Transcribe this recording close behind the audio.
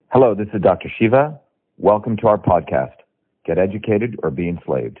Hello, this is Dr. Shiva. Welcome to our podcast, Get Educated or Be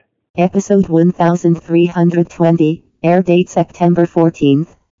Enslaved. Episode 1320, air date September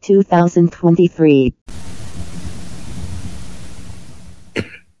 14th, 2023.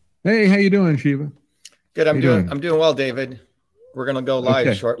 Hey, how you doing, Shiva? Good. I'm doing well, David. We're going to go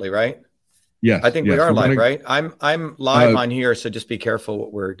live shortly, right? Yes. I think we are live, right? I'm live on here, so just be careful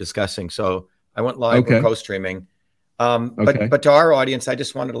what we're discussing. So I went live. We're co-streaming. But to our audience, I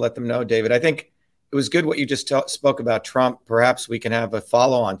just wanted to let them know, David, I think it was good what you just spoke about Trump. Perhaps we can have a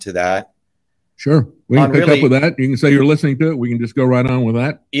follow-on to that. Sure. We can pick up with that. You can say you're listening to it. We can just go right on with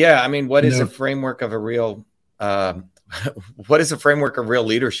that. Yeah. I mean, what is a framework of a real, what is a framework of real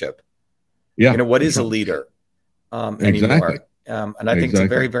leadership? Yeah. What is a leader anymore? Exactly. And I think it's a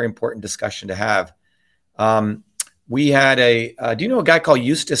very, very important discussion to have. We had do you know a guy called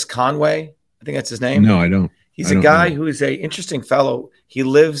Eustace Conway? I think that's his name. No, I don't. He's a guy who is an interesting fellow. He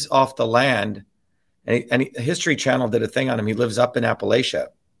lives off the land, and History Channel did a thing on him. He lives up in Appalachia.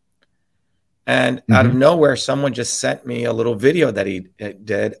 And out of nowhere, someone just sent me a little video that he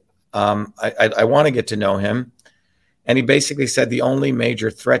did. I want to get to know him. And he basically said the only major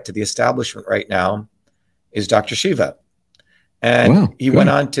threat to the establishment right now is Dr. Shiva. And he went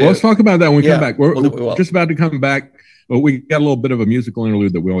on to... Well, let's talk about that when we come back. We're just about to come back. But we got a little bit of a musical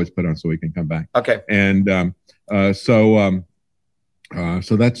interlude that we always put on so we can come back. Okay. And so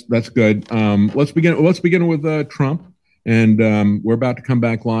that's good. Let's begin with Trump. And we're about to come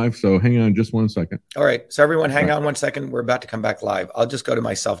back live. So hang on just 1 second. All right. So everyone hang on 1 second. We're about to come back live. I'll just go to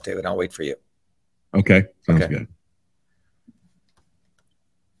myself, David. I'll wait for you. Okay. Sounds good.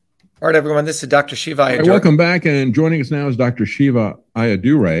 All right, everyone. This is Dr. Shiva. Welcome back. And joining us now is Dr. Shiva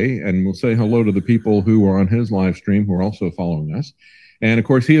Ayyadurai. And we'll say hello to the people who are on his live stream who are also following us. And of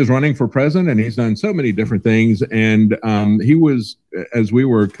course, he is running for president and he's done so many different things. And he was, as we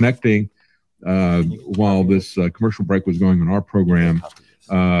were connecting while this commercial break was going on our program,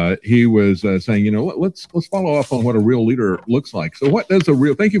 he was saying, let's follow up on what a real leader looks like. So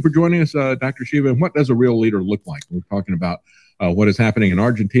thank you for joining us, Dr. Shiva. And what does a real leader look like? We're talking about what is happening in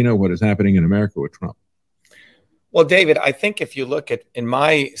Argentina, what is happening in America with Trump. Well, David, I think if you look at, in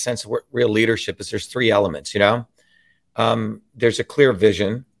my sense of what real leadership is, there's three elements, there's a clear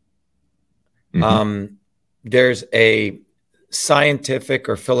vision. There's a scientific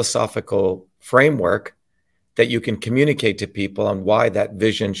or philosophical framework that you can communicate to people on why that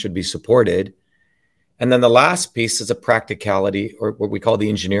vision should be supported. And then the last piece is a practicality, or what we call the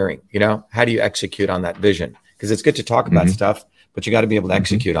engineering. How do you execute on that vision? Because it's good to talk about stuff, but you got to be able to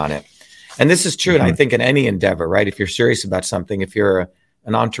execute on it. And this is true, and I think in any endeavor, right? If you're serious about something, if you're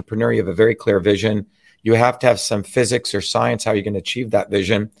an entrepreneur, you have a very clear vision. You have to have some physics or science how you're going to achieve that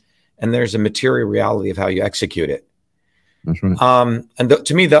vision, and there's a material reality of how you execute it. That's right. And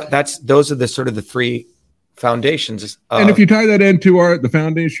to me, those are the sort of the three foundations. And if you tie that into the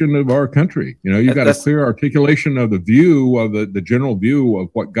foundation of our country, you've got a clear articulation of the view of the general view of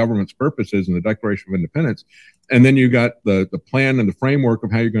what government's purpose is in the Declaration of Independence. And then you got the plan and the framework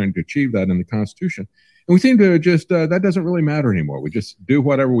of how you're going to achieve that in the Constitution. And we seem to just, that doesn't really matter anymore. We just do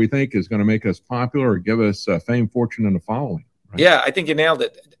whatever we think is going to make us popular or give us fame, fortune, and a following. Right? Yeah, I think you nailed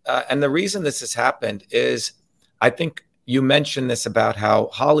it. And the reason this has happened is, I think you mentioned this about how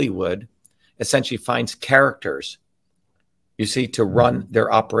Hollywood essentially finds characters, to run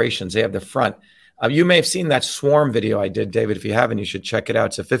their operations. They have the front. You may have seen that swarm video I did, David. If you haven't, you should check it out.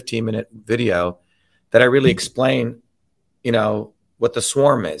 It's a 15-minute video that I really explain, what the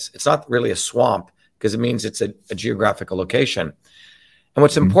swarm is. It's not really a swamp because it means it's a geographical location. And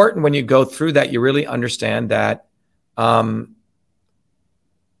what's important when you go through that, you really understand that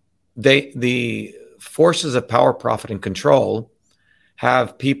the forces of power, profit, and control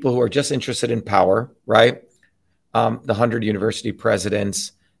have people who are just interested in power, right? The 100 university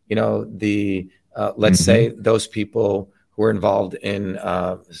presidents, let's say those people who are involved in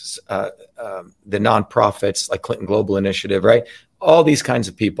the nonprofits like Clinton Global Initiative, right? All these kinds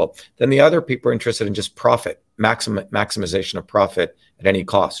of people. Then the other people are interested in just profit, maximization of profit at any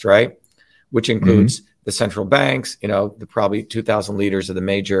cost, right? Which includes the central banks, the probably 2,000 leaders of the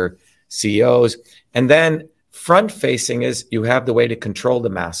major CEOs. And then front-facing is you have the way to control the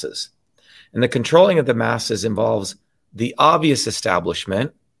masses. And the controlling of the masses involves the obvious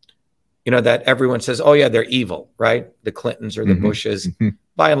establishment, that everyone says, oh, yeah, they're evil, right? The Clintons or the Bushes.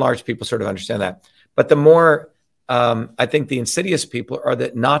 By and large, people sort of understand that. But the more, I think the insidious people are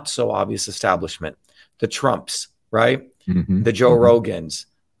the not so obvious establishment, the Trumps, right? The Joe Rogans,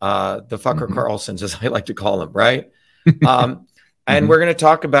 the fucker Carlsons, as I like to call them, right? And we're going to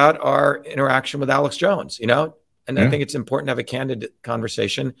talk about our interaction with Alex Jones. and I think it's important to have a candid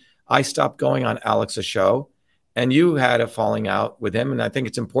conversation. I stopped going on Alex's show, and you had a falling out with him. And I think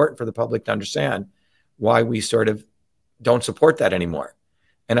it's important for the public to understand why we sort of don't support that anymore.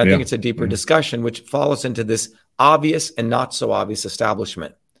 And I think it's a deeper discussion, which follows into this obvious and not so obvious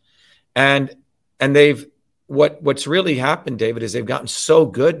establishment. And what's really happened, David, is they've gotten so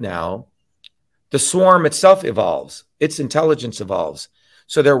good now. The swarm itself evolves, its intelligence evolves.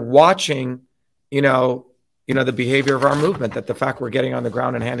 So they're watching, the behavior of our movement, that the fact we're getting on the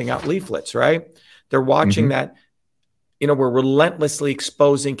ground and handing out leaflets, right? They're watching that, we're relentlessly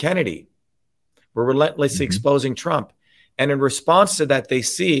exposing Kennedy. We're relentlessly exposing Trump. And in response to that, they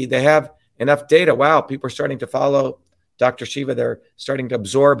have enough data. Wow, people are starting to follow Dr.SHIVA. They're starting to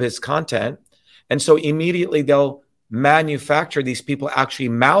absorb his content. And so immediately they'll manufacture these people actually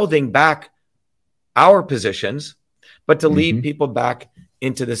mouthing back our positions, but to lead people back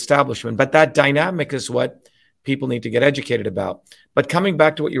into the establishment. But that dynamic is what people need to get educated about. But coming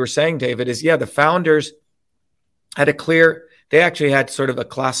back to what you were saying, David, is the founders had they actually had sort of a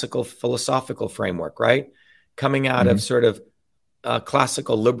classical philosophical framework, right? Coming out of sort of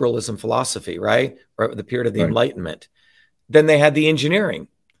classical liberalism philosophy, right? Or the period of the Enlightenment. Then they had the engineering,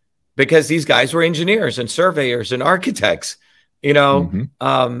 because these guys were engineers and surveyors and architects.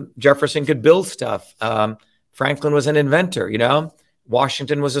 Jefferson could build stuff. Franklin was an inventor,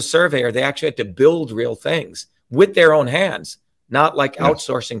 Washington was a surveyor. They actually had to build real things with their own hands, not like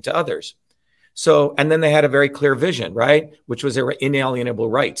outsourcing to others. So, and then they had a very clear vision, right? Which was their inalienable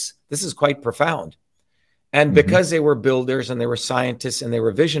rights. This is quite profound. And because they were builders and they were scientists and they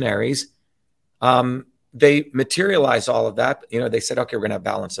were visionaries, they materialized all of that. They said, okay, we're going to have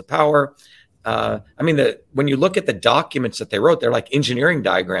balance of power. When you look at the documents that they wrote, they're like engineering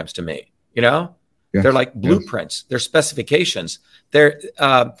diagrams to me, They're like blueprints, they're specifications. They're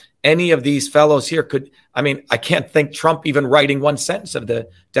any of these fellows here I can't think Trump even writing one sentence of the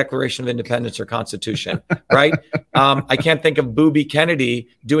Declaration of Independence or Constitution, right? I can't think of Booby Kennedy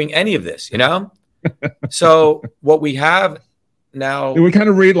doing any of this, So what we have now, it would kind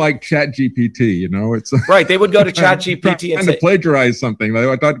of read like Chat GPT, it's right. They would go to Chat GPT and say, plagiarize something.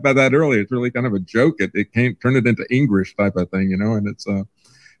 I talked about that earlier. It's really kind of a joke. It can't turn it into English type of thing, and it's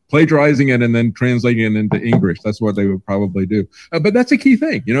plagiarizing it and then translating it into English. That's what they would probably do. But that's a key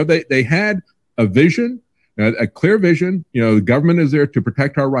thing. They had a vision, a clear vision. The government is there to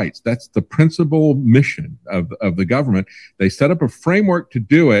protect our rights. That's the principal mission of the government. They set up a framework to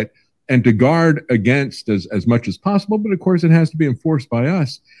do it and to guard against as much as possible. But of course, it has to be enforced by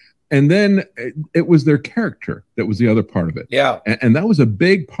us. And then it was their character that was the other part of it. Yeah. And that was a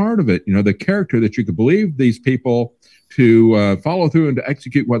big part of it. The character, that you could believe these people to follow through and to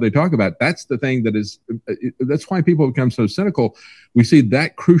execute what they talk about. That's the thing that's why people become so cynical. We see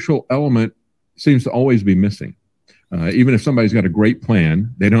that crucial element seems to always be missing. Even if somebody's got a great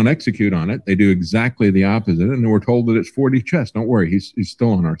plan, they don't execute on it. They do exactly the opposite. And we're told that it's 4D chess. Don't worry, he's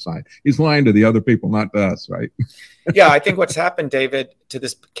still on our side. He's lying to the other people, not to us, right? Yeah, I think what's happened, David, to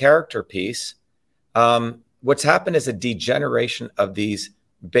this character piece, what's happened is a degeneration of these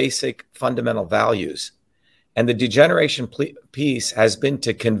basic fundamental values. And the degeneration piece has been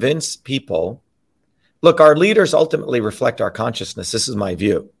to convince people, look, our leaders ultimately reflect our consciousness. This is my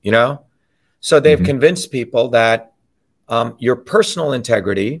view, So they've convinced people that your personal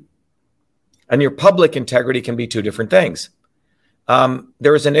integrity and your public integrity can be two different things.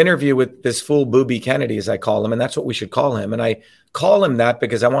 There was an interview with this fool Booby Kennedy, as I call him, and that's what we should call him. And I call him that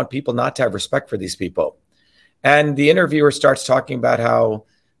because I want people not to have respect for these people. And the interviewer starts talking about how,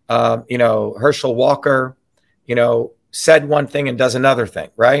 Herschel Walker, said one thing and does another thing,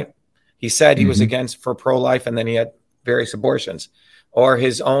 right? He said he was for pro-life, and then he had various abortions. Or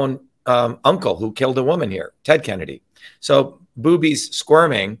his own uncle who killed a woman here, Ted Kennedy. So Booby's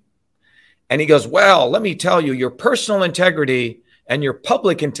squirming, and he goes, well, let me tell you, your personal integrity and your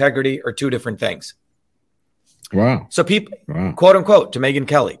public integrity are two different things. Wow. So people, quote unquote, to Megyn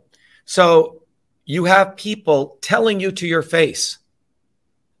Kelly. So you have people telling you to your face,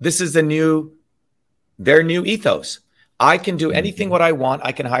 this is their new ethos. I can do anything what I want.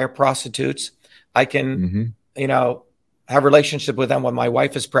 I can hire prostitutes. I can, have a relationship with them when my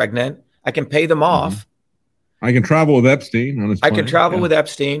wife is pregnant. I can pay them off. I can travel with Epstein on his plane. I can travel with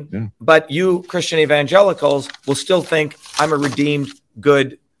Epstein, but you Christian evangelicals will still think I'm a redeemed,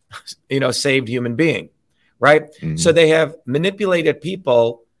 good, saved human being, right? So they have manipulated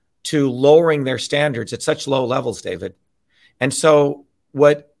people to lowering their standards at such low levels, David. And so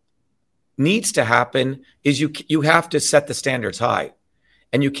what needs to happen is you have to set the standards high,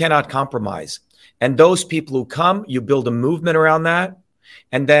 and you cannot compromise. And those people who come, you build a movement around that.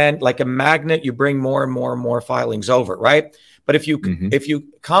 And then like a magnet, you bring more and more and more filings over, right? But if you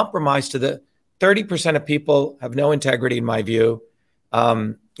compromise to the 30% of people have no integrity, in my view,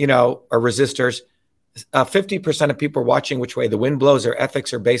 are resistors. 50% of people are watching which way the wind blows. Their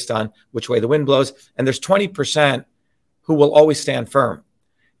ethics are based on which way the wind blows. And there's 20% who will always stand firm.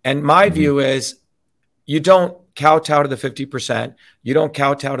 And my view is you don't kowtow to the 50%. You don't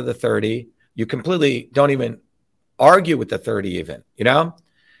kowtow to the 30. You completely don't even argue with the 30 even,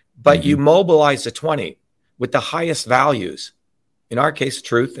 but you mobilize the 20 with the highest values. In our case,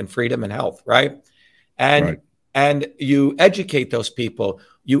 truth and freedom and health, right? And you educate those people.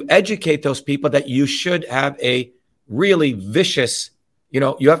 You educate those people that you should have a really vicious,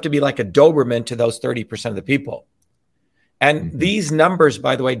 you have to be like a Doberman to those 30% of the people. And these numbers,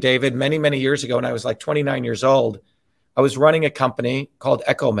 by the way, David, many, many years ago, when I was like 29 years old, I was running a company called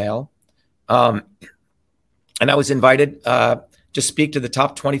Echo Mail. And I was invited to speak to the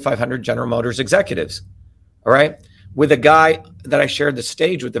top 2,500 General Motors executives. All right. With a guy that I shared the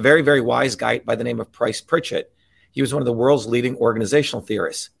stage with, a very, very wise guy by the name of Price Pritchett. He was one of the world's leading organizational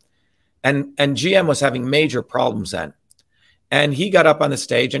theorists. And GM was having major problems then. And he got up on the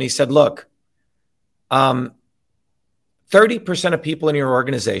stage and he said, look, 30% of people in your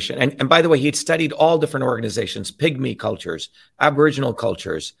organization, and by the way, he'd studied all different organizations, pygmy cultures, Aboriginal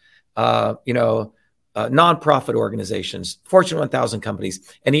cultures, nonprofit organizations, Fortune 1000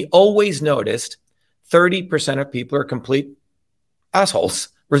 companies. And he always noticed 30% of people are complete assholes,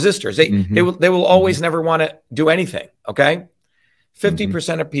 resistors. They will always never want to do anything. Okay.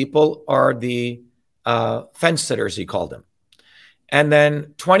 50% of people are the fence sitters, he called them. And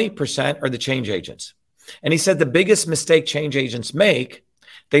then 20% are the change agents. And he said the biggest mistake change agents make,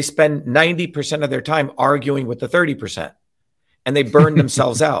 they spend 90% of their time arguing with the 30% and they burn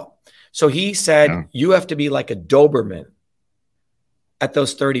themselves out. So he said, you have to be like a Doberman at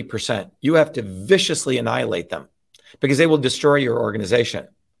those 30%. You have to viciously annihilate them because they will destroy your organization.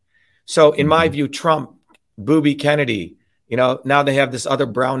 So in my view, Trump, Booby Kennedy, now they have this other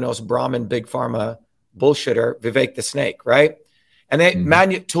brown-nosed Brahmin big pharma bullshitter, Vivek the Snake, right? And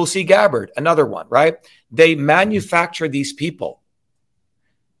they Tulsi Gabbard, another one, right? They manufacture these people.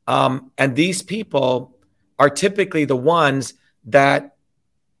 And these people are typically the ones that,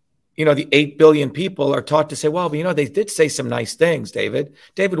 the 8 billion people are taught to say, well, they did say some nice things, David.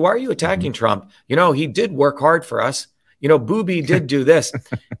 David, why are you attacking Trump? He did work hard for us. Booby did do this.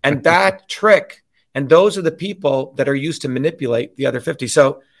 And that trick, and those are the people that are used to manipulate the other 50.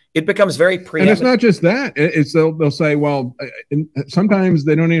 So it becomes very preeminent. And it's not just that. It's they'll say, well, sometimes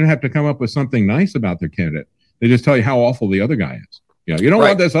they don't even have to come up with something nice about their candidate. They just tell you how awful the other guy is. You don't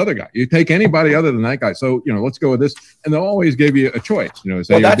want this other guy. You take anybody other than that guy. So, let's go with this. And they'll always give you a choice.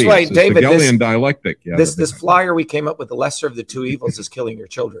 Well, that's right, David. Hegelian dialectic. Yeah, this flyer we came up with, the lesser of the two evils is killing your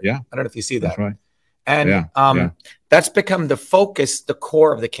children. Yeah. I don't know if you see that. That's right. And that's become the focus, the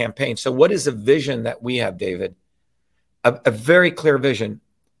core of the campaign. So what is a vision that we have, David? A very clear vision: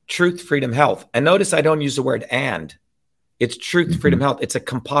 truth, freedom, health. And notice I don't use the word and. It's truth, freedom, health. It's a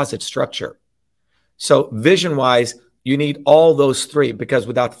composite structure. So vision-wise, you need all those three, because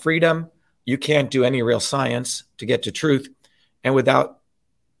without freedom, you can't do any real science to get to truth. And without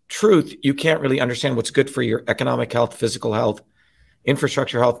truth, you can't really understand what's good for your economic health, physical health,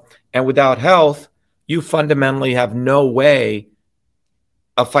 infrastructure health. And without health, you fundamentally have no way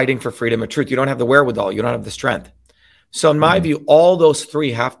of fighting for freedom and truth. You don't have the wherewithal. You don't have the strength. So in my view, all those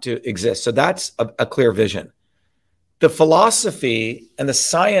three have to exist. So that's a clear vision. The philosophy and the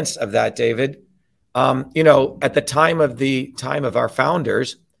science of that, David, at the time of our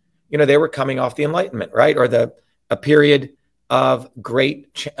founders, they were coming off the Enlightenment, right? Or a period of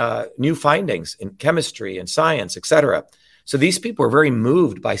great new findings in chemistry and science, et cetera. So these people were very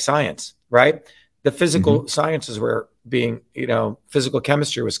moved by science, right? The physical sciences were being, physical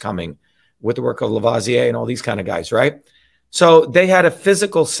chemistry was coming with the work of Lavoisier and all these kind of guys, right? So they had a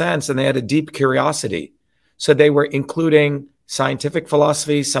physical sense and they had a deep curiosity. So they were including scientific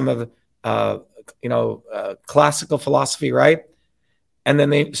philosophy, some of classical philosophy, right? And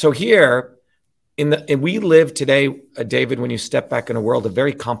then we live today, David, when you step back in a world of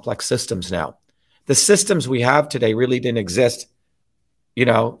very complex systems now. The systems we have today really didn't exist, in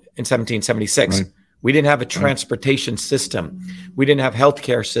 1776. Right. We didn't have a transportation system. We didn't have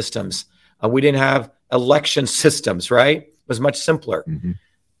healthcare systems. We didn't have election systems, right? It was much simpler.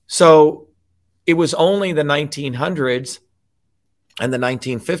 So it was only the 1900s and the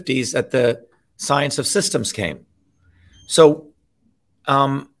 1950s that the science of systems came. So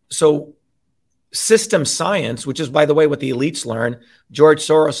system science, which is, by the way, what the elites learn. George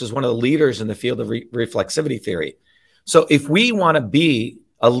Soros is one of the leaders in the field of reflexivity theory. So if we want to be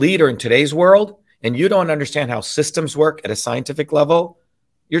a leader in today's world and you don't understand how systems work at a scientific level,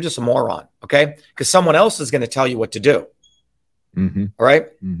 you're just a moron, okay? Because someone else is going to tell you what to do. Mm-hmm. All right?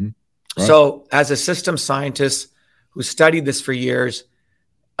 Mm-hmm. Right. So as a systems scientist who studied this for years,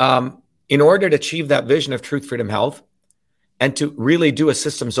 in order to achieve that vision of truth, freedom, health, and to really do a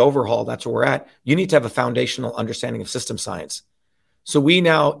systems overhaul, that's where we're at, you need to have a foundational understanding of system science. So we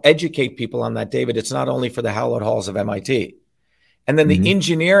now educate people on that, David. It's not only for the hallowed halls of MIT. And then the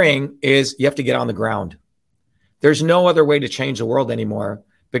engineering is you have to get on the ground. There's no other way to change the world anymore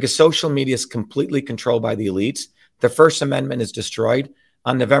because social media is completely controlled by the elites. The First Amendment is destroyed.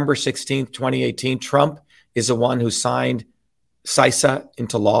 On November 16th, 2018, Trump is the one who signed CISA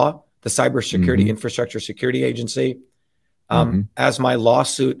into law, the Cybersecurity Infrastructure Security Agency. As my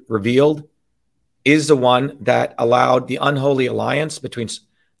lawsuit revealed, is the one that allowed the unholy alliance between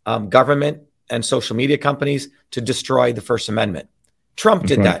government and social media companies to destroy the First Amendment. Trump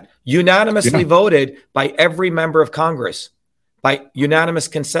did that, unanimously voted by every member of Congress, by unanimous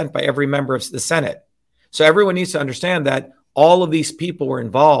consent by every member of the Senate. So everyone needs to understand that all of these people were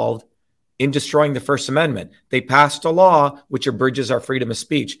involved in destroying the First Amendment. They passed a law which abridges our freedom of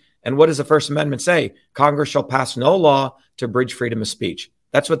speech. And what does the First Amendment say? Congress shall pass no law to abridge freedom of speech.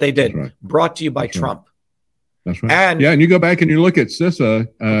 That's what they did. Right. Brought to you by Trump. That's right. And you go back and you look at CISA,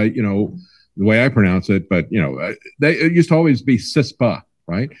 the way I pronounce it, but it used to always be CISPA,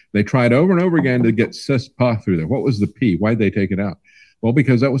 right? They tried over and over again to get CISPA through there. What was the P? Why'd they take it out? Well,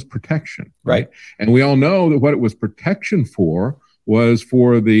 because that was protection, right? And we all know that what it was protection for was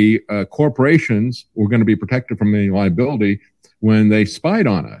for the corporations were going to be protected from any liability when they spied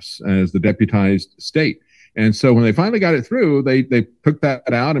on us as the deputized state. And so when they finally got it through, they took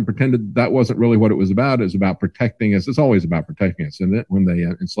that out and pretended that wasn't really what it was about. It was about protecting us. It's always about protecting us. And when they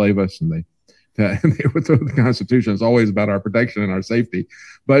enslave us and they overthrow the Constitution, it's always about our protection and our safety.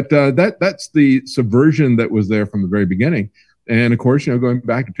 But that's the subversion that was there from the very beginning. And of course, going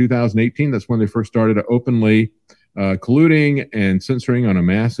back to 2018, that's when they first started openly colluding and censoring on a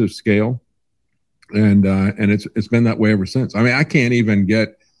massive scale. And it's been that way ever since. I mean, I can't even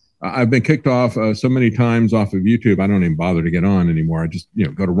get. I've been kicked off so many times off of YouTube. I don't even bother to get on anymore. I just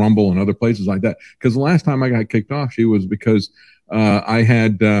go to Rumble and other places like that. Because the last time I got kicked off, she was because I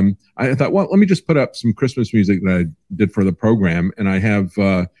thought, well, let me just put up some Christmas music that I did for the program, and I have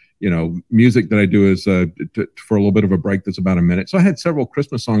music that I do is for a little bit of a break that's about a minute. So I had several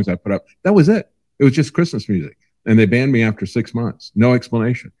Christmas songs I put up. That was it. It was just Christmas music, and they banned me after 6 months. No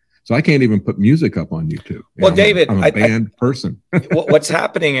explanation. So I can't even put music up on YouTube. Well, David, I'm a banned person. What's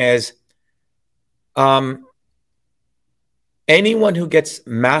happening is anyone who gets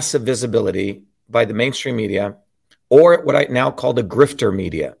massive visibility by the mainstream media or what I now call the grifter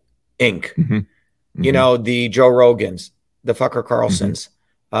media, Inc., the Joe Rogans, the Tucker Carlsons,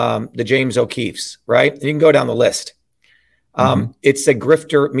 the James O'Keefes, right? You can go down the list. It's a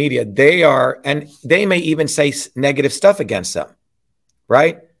grifter media. And they may even say negative stuff against them,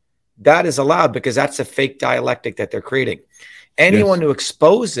 right? That is allowed because that's a fake dialectic that they're creating. Anyone who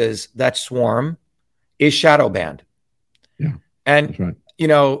exposes that swarm is shadow banned. Yeah. And, that's right.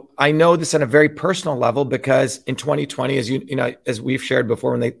 I know this on a very personal level because in 2020, as we've shared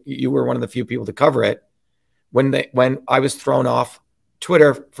before, when you were one of the few people to cover it, when I was thrown off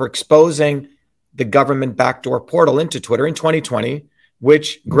Twitter for exposing the government backdoor portal into Twitter in 2020,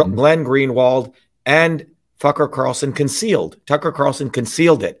 which Glenn Greenwald and Tucker Carlson concealed. Tucker Carlson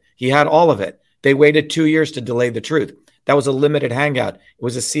concealed it. He had all of it. They waited 2 years to delay the truth. That was a limited hangout. It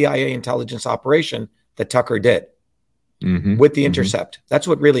was a CIA intelligence operation that Tucker did with the intercept. That's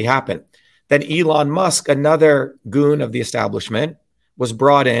what really happened. Then Elon Musk, another goon of the establishment, was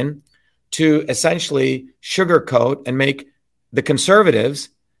brought in to essentially sugarcoat and make the conservatives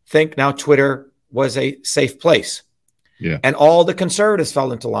think now Twitter was a safe place. Yeah. And all the conservatives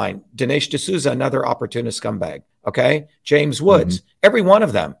fell into line. Dinesh D'Souza, another opportunist scumbag. Okay. James Woods, every one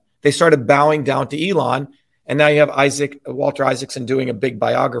of them. They started bowing down to Elon. And now you have Walter Isaacson doing a big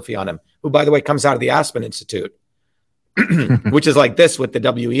biography on him, who, by the way, comes out of the Aspen Institute, which is like this with the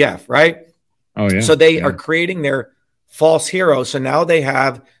WEF, right? Oh, yeah. So they are creating their false heroes. So now they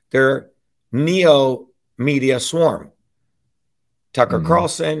have their neo media swarm. Tucker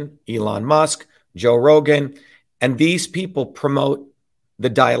Carlson, Elon Musk, Joe Rogan. And these people promote the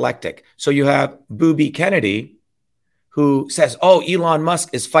dialectic. So you have Booby Kennedy, who says, "Oh, Elon Musk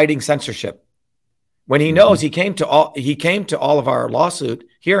is fighting censorship," when he knows he came to all of our lawsuit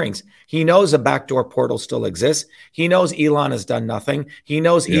hearings. He knows a backdoor portal still exists. He knows Elon has done nothing. He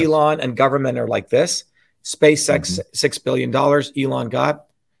knows Elon and government are like this. SpaceX, $6 billion Elon got.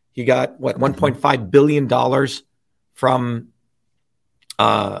 He got what, $1.5 billion from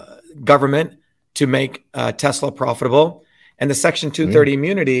government to make Tesla profitable. And the Section 230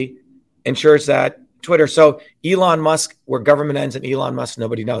 immunity ensures that Twitter. So Elon Musk, where government ends and Elon Musk,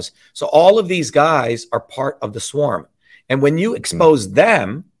 nobody knows. So all of these guys are part of the swarm. And when you expose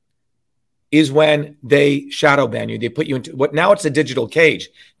them is when they shadow ban you. They put you into what now it's a digital cage.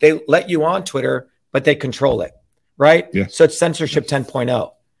 They let you on Twitter, but they control it, right? Yes. So it's censorship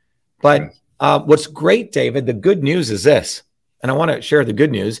 10.0. But what's great, David, the good news is this, and I want to share the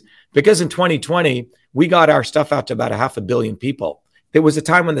good news, because in 2020, we got our stuff out to about 500 million people. There was a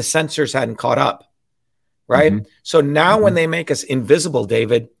time when the censors hadn't caught up, right? So now when they make us invisible,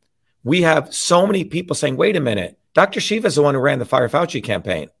 David, we have so many people saying, wait a minute, Dr. Shiva is the one who ran the Fire Fauci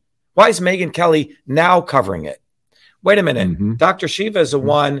campaign. Why is Megyn Kelly now covering it? Wait a minute, Dr. Shiva is the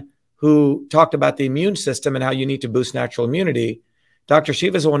one who talked about the immune system and how you need to boost natural immunity. Dr.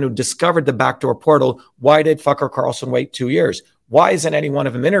 Shiva is the one who discovered the backdoor portal. Why did Fucker Carlson wait 2 years? Why isn't any one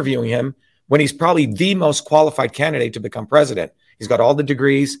of them interviewing him when he's probably the most qualified candidate to become president? He's got all the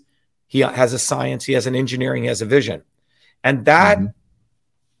degrees. He has a science. He has an engineering. He has a vision. And that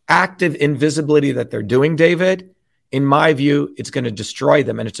active invisibility that they're doing, David, in my view, it's going to destroy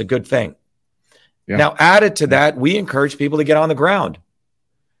them, and it's a good thing. Now, added to that, we encourage people to get on the ground.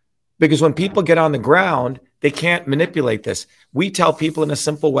 Because when people get on the ground, they can't manipulate this. We tell people in a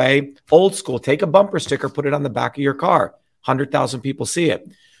simple way, old school, take a bumper sticker, put it on the back of your car. 100,000 people see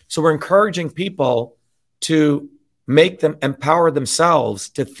it. So we're encouraging people to make them empower themselves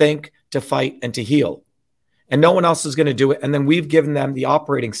to think, to fight, and to heal. And no one else is going to do it. And then we've given them the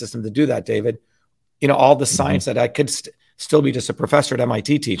operating system to do that, David. You know, all the science that I could still be just a professor at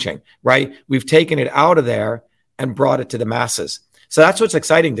MIT teaching, right? We've taken it out of there and brought it to the masses. So that's what's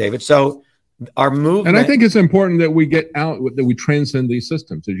exciting, David. So our movement. And I think it's important that we get out, that we transcend these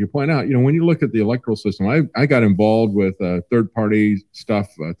systems. As you point out, you know, when you look at the electoral system, I got involved with third-party stuff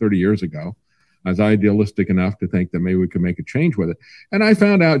 30 years ago. I was idealistic enough to think that maybe we could make a change with it. And I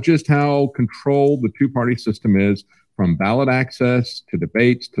found out just how controlled the two-party system is, from ballot access to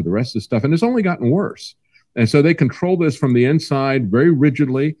debates to the rest of the stuff. And it's only gotten worse. And so they control this from the inside very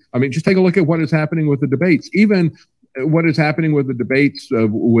rigidly. I mean, just take a look at what is happening with the debates, even what is happening with the debates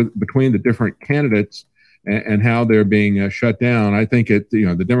between the different candidates and how they're being shut down. I think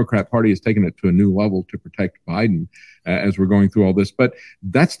the Democrat Party has taken it to a new level to protect Biden as we're going through all this. But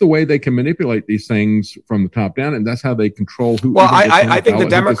that's the way they can manipulate these things from the top down, and that's how they control who. Well, I think the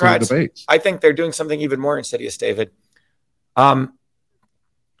Democrats. I think they're doing something even more insidious, David.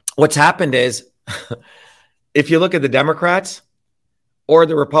 What's happened is, if you look at the Democrats or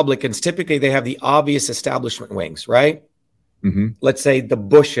the Republicans, typically they have the obvious establishment wings, right? Let's say the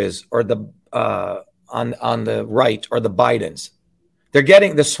Bushes or the on the right, or the Bidens.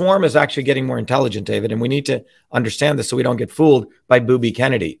 The swarm is actually getting more intelligent, David, and we need to understand this so we don't get fooled by Booby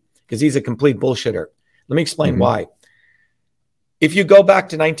Kennedy, because he's a complete bullshitter. Let me explain why. If you go back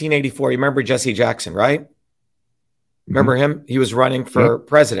to 1984, you remember Jesse Jackson, right? Remember him? He was running for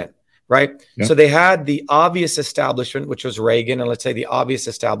president, right? So they had the obvious establishment, which was Reagan, and let's say the obvious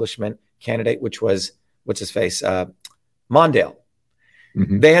establishment candidate, which was, what's his face? Mondale.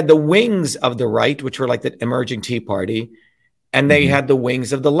 They had the wings of the right, which were like the emerging Tea Party, and they had the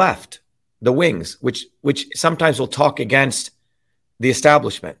wings of the left, the wings, which sometimes will talk against the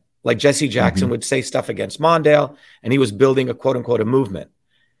establishment. Like Jesse Jackson would say stuff against Mondale, and he was building a quote unquote a movement.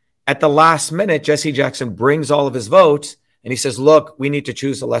 At the last minute, Jesse Jackson brings all of his votes, and he says, look, we need to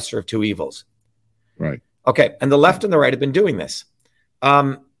choose the lesser of two evils. Right. Okay. And the left and the right have been doing this.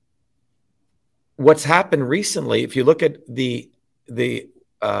 What's happened recently, if you look at the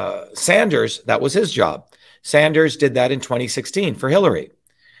Sanders, that was his job. Sanders did that in 2016 for Hillary.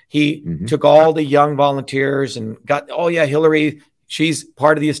 He took all the young volunteers and got, oh yeah, Hillary, she's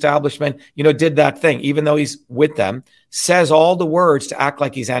part of the establishment, did that thing, even though he's with them, says all the words to act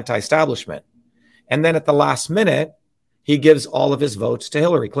like he's anti-establishment. And then at the last minute, he gives all of his votes to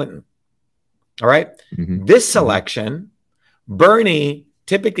Hillary Clinton. All right. This election, Bernie,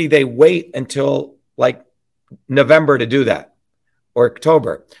 typically they wait until like November to do that, or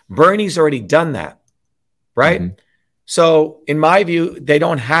October. Bernie's already done that. Right. So in my view, they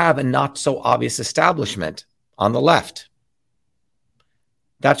don't have a not so obvious establishment on the left.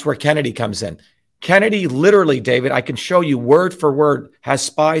 That's where Kennedy comes in. Kennedy literally, David, I can show you word for word, has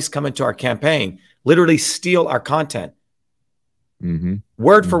spies come into our campaign, literally steal our content.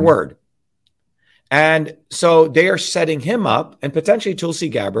 Word for word. And so they are setting him up, and potentially Tulsi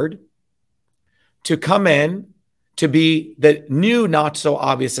Gabbard, to come in to be the new not so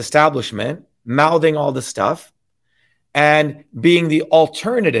obvious establishment, mouthing all the stuff and being the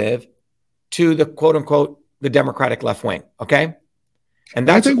alternative to the quote unquote the Democratic left wing. Okay. And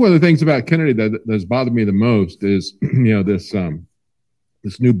I think one of the things about Kennedy that's bothered me the most is,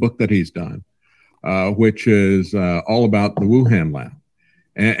 this new book that he's done, which is all about the Wuhan lab.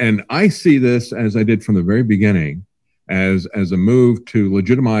 And I see this, as I did from the very beginning, as a move to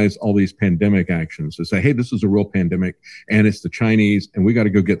legitimize all these pandemic actions, to say, hey, this is a real pandemic and it's the Chinese and we got to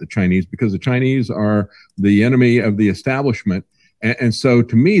go get the Chinese because the Chinese are the enemy of the establishment. And so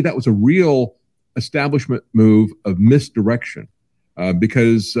to me, that was a real establishment move of misdirection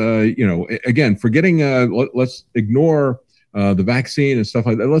because, again, forgetting, let's ignore the vaccine and stuff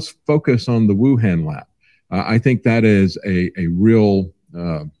like that. Let's focus on the Wuhan lab. I think that is a real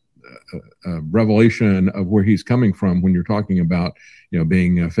revelation of where he's coming from when you're talking about,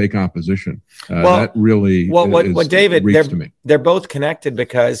 being a fake opposition. That really David, reeks to me. They're both connected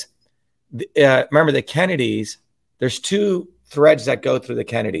because remember the Kennedys, there's two threads that go through the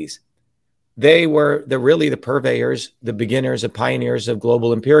Kennedys. They were really the purveyors, the beginners, the pioneers of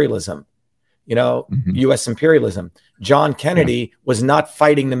global imperialism, U.S. imperialism. John Kennedy was not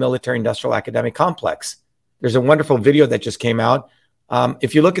fighting the military industrial academic complex. There's a wonderful video that just came out.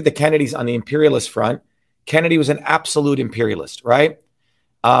 If you look at the Kennedys on the imperialist front, Kennedy was an absolute imperialist, right?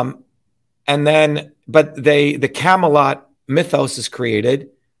 But the Camelot mythos is created,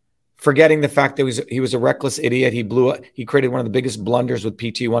 forgetting the fact that he was a reckless idiot. He created one of the biggest blunders with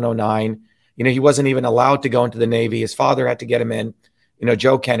PT-109. He wasn't even allowed to go into the Navy. His father had to get him in,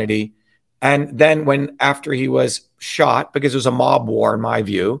 Joe Kennedy. And then after he was shot, because it was a mob war, in my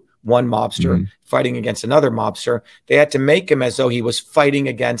view, one mobster fighting against another mobster, they had to make him as though he was fighting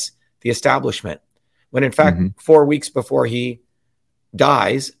against the establishment. When in fact, 4 weeks before he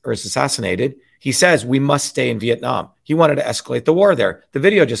dies or is assassinated, he says, we must stay in Vietnam. He wanted to escalate the war there. The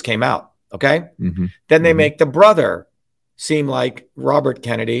video just came out. Okay. Then they make the brother seem like Robert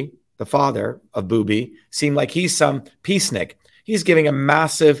Kennedy, the father of Booby, seem like he's some peacenik. He's giving a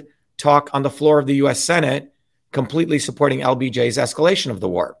massive talk on the floor of the U.S. Senate, completely supporting LBJ's escalation of the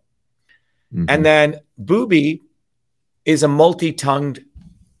war. And then Booby is a multi-tongued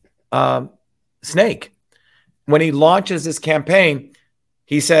snake. When he launches this campaign,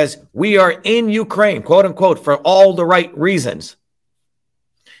 he says, we are in Ukraine, quote unquote, for all the right reasons.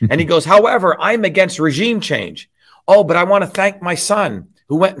 And he goes, however, I'm against regime change. Oh, but I want to thank my son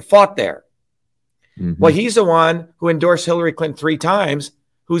who went and fought there. Well, he's the one who endorsed Hillary Clinton 3 times,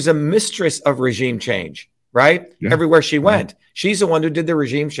 who's a mistress of regime change, right? Yeah. Everywhere she went. She's the one who did the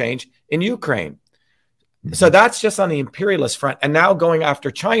regime change in Ukraine. So that's just on the imperialist front. And now going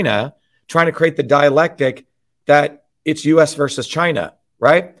after China, trying to create the dialectic that it's US versus China,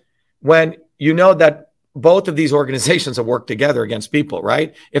 right? When you know that both of these organizations have worked together against people,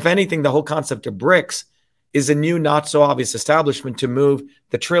 right? If anything, the whole concept of BRICS is a new, not so obvious establishment to move.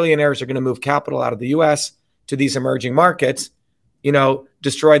 The trillionaires are going to move capital out of the US to these emerging markets,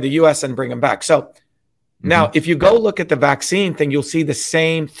 destroy the US and bring them back. So now, if you go look at the vaccine thing, you'll see the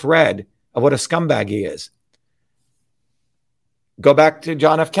same thread of what a scumbag he is. Go back to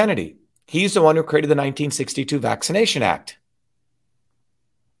John F. Kennedy. He's the one who created the 1962 Vaccination Act,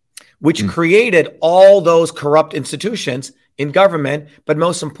 which created all those corrupt institutions in government. But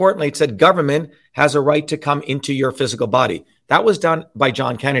most importantly, it said government has a right to come into your physical body. That was done by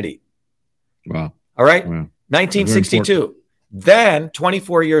John Kennedy. Wow. All right. Wow. 1962. Then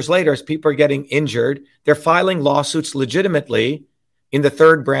 24 years later, as people are getting injured, they're filing lawsuits legitimately in the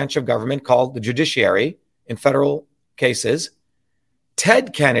third branch of government called the judiciary in federal cases.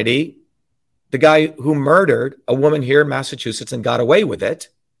 Ted Kennedy, the guy who murdered a woman here in Massachusetts and got away with it,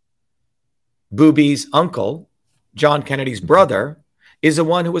 Booby's uncle, John Kennedy's brother, is the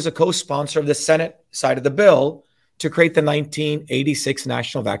one who was a co-sponsor of the Senate side of the bill to create the 1986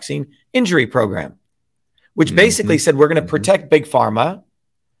 National Vaccine Injury Program, which basically said we're going to protect Big Pharma.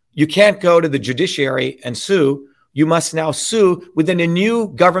 You can't go to the judiciary and sue. You must now sue within a new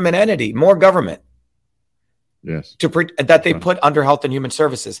government entity, more government. Yes. That they put under Health and Human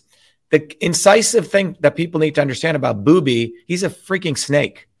Services. The incisive thing that people need to understand about Booby, he's a freaking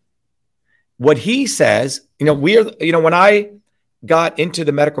snake. What he says, when I got into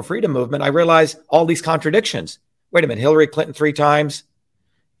the medical freedom movement, I realized all these contradictions. Wait a minute, Hillary Clinton 3 times.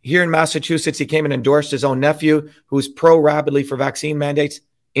 Here in Massachusetts, he came and endorsed his own nephew, who's pro-rabidly for vaccine mandates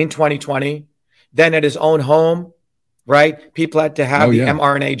in 2020. Then at his own home, right? People had to have the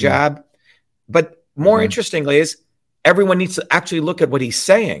mRNA jab. But more interestingly is everyone needs to actually look at what he's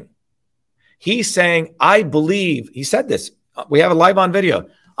saying. He's saying, I believe, he said this. We have a live on video.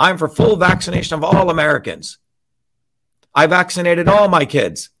 I'm for full vaccination of all Americans. I vaccinated all my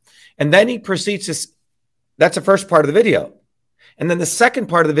kids. And then he proceeds to, that's the first part of the video. And then the second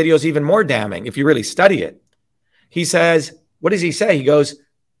part of the video is even more damning if you really study it. He says, what does he say? He goes,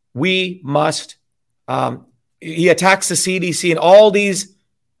 we must, he attacks the CDC and all these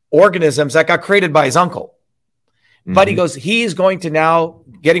organisms that got created by his uncle. But he goes, he's going to now,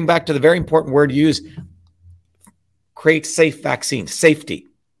 getting back to the very important word you use, create safe vaccines, safety.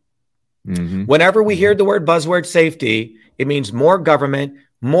 Whenever we hear the word buzzword safety, it means more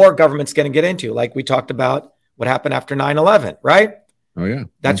government's going to get into, like we talked about what happened after 9/11, right? Oh, yeah.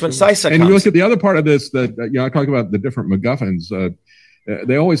 That's when CISA comes. And you look at the other part of this that, I talk about the different MacGuffins.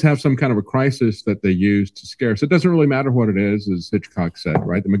 They always have some kind of a crisis that they use to scare us. It doesn't really matter what it is, as Hitchcock said,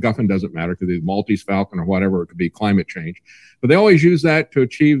 right? The MacGuffin doesn't matter because it's Maltese Falcon or whatever. It could be climate change. But they always use that to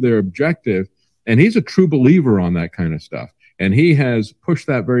achieve their objective. And he's a true believer on that kind of stuff. And he has pushed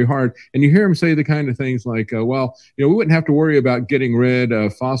that very hard. And you hear him say the kind of things like, we wouldn't have to worry about getting rid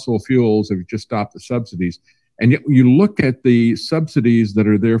of fossil fuels if you just stop the subsidies. And yet you look at the subsidies that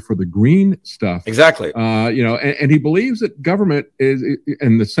are there for the green stuff. Exactly. And he believes that government is,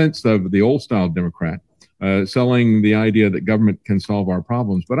 in the sense of the old style Democrat, selling the idea that government can solve our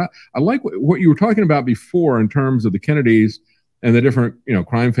problems. But I like what you were talking about before in terms of the Kennedys and the different,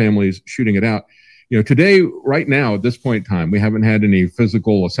 crime families shooting it out. Today, right now, at this point in time, we haven't had any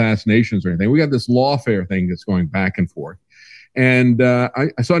physical assassinations or anything. We got this lawfare thing that's going back and forth. And I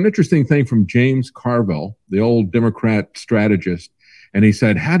saw an interesting thing from James Carville, the old Democrat strategist. And he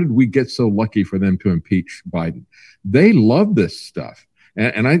said, how did we get so lucky for them to impeach Biden? They love this stuff.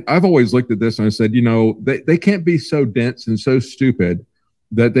 And I've always looked at this and I said, they can't be so dense and so stupid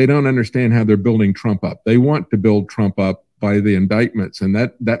that they don't understand how they're building Trump up. They want to build Trump up by the indictments. And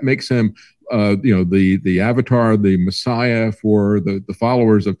that makes him, the avatar, the messiah for the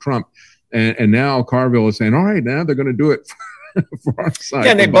followers of Trump. And now Carville is saying, all right, now they're going to do it for our side.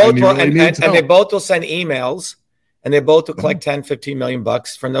 Yeah, and they both will, and they both will send emails, and they both will collect 10, 15 million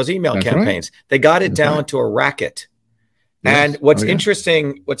bucks from those email campaigns. Right. They got it down to a racket. Yes. And what's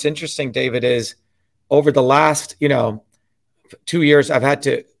interesting, David, is over the last, 2 years, I've had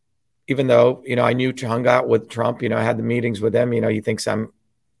to, even though, I hung out with Trump, I had the meetings with him, he thinks I'm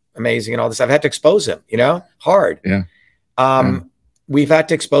amazing and all this. I've had to expose him, hard. Yeah. We've had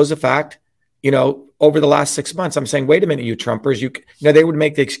to expose the fact, over the last 6 months, I'm saying, wait a minute, you Trumpers, they would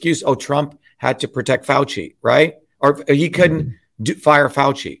make the excuse, Trump had to protect Fauci, right? Or he couldn't fire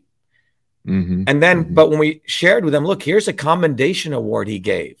Fauci. And then, but when we shared with him, look, here's a commendation award he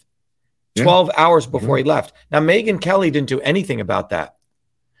gave 12 hours before he left. Now, Megyn Kelly didn't do anything about that.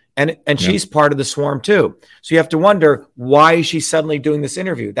 And she's part of the swarm too. So you have to wonder, why is she suddenly doing this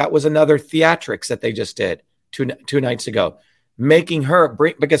interview? That was another theatrics that they just did two nights ago. Making her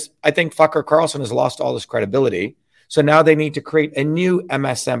because I think Fucker Carlson has lost all his credibility. So now they need to create a new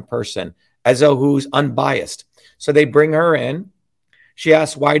MSM person as though who's unbiased. So they bring her in. She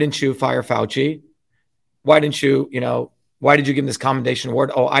asks, why didn't you fire Fauci? Why didn't you, why did you give him this commendation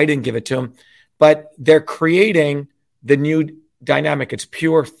award? Oh, I didn't give it to him. But they're creating the new dynamic. It's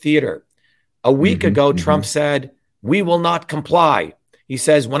pure theater. A week ago, Trump said, we will not comply. He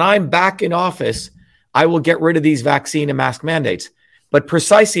says, when I'm back in office, I will get rid of these vaccine and mask mandates. But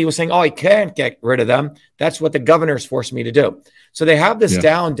precisely, he was saying, I can't get rid of them. That's what the governors forced me to do. So they have this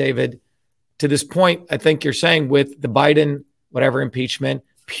down, David, to this point, I think you're saying, with the Biden, whatever impeachment,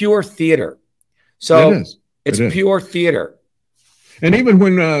 pure theater. So it's pure theater. And even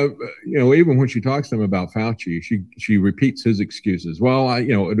when, even when she talks to him about Fauci, she repeats his excuses. Well,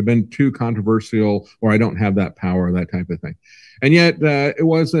 it would have been too controversial, or I don't have that power, that type of thing. And yet it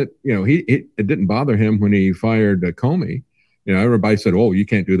wasn't, it didn't bother him when he fired Comey. Everybody said, oh, you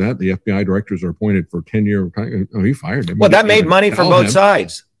can't do that. The FBI directors are appointed for 10-year. Oh, he fired him. Well, that made money for both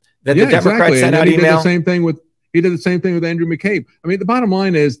sides. That the Democrats sent out email. He did the same thing with Andrew McCabe. I mean, the bottom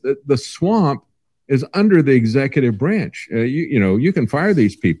line is that the swamp is under the executive branch. You can fire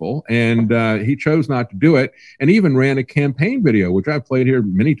these people, and he chose not to do it, and even ran a campaign video, which I've played here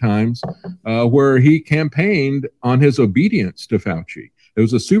many times, where he campaigned on his obedience to Fauci. It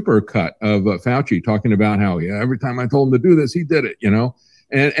was a super cut of Fauci talking about how, every time I told him to do this, he did it,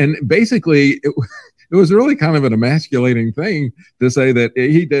 and basically it was really kind of an emasculating thing to say that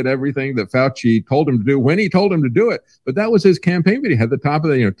he did everything that Fauci told him to do when he told him to do it. But that was his campaign video. He had the top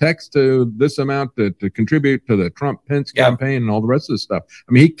of the, text to this amount to contribute to the Trump-Pence campaign and all the rest of the stuff.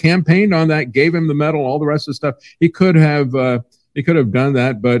 I mean, he campaigned on that, gave him the medal, all the rest of the stuff. He could have done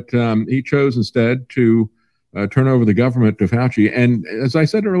that, but he chose instead to turn over the government to Fauci. And as I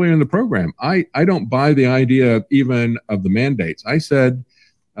said earlier in the program, I don't buy the idea even of the mandates. I said,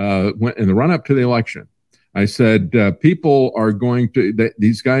 when in the run-up to the election, I said, people are going to,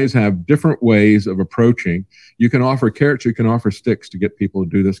 these guys have different ways of approaching. You can offer carrots, you can offer sticks to get people to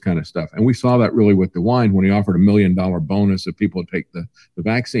do this kind of stuff. And we saw that really with DeWine when he offered $1 million bonus if people take the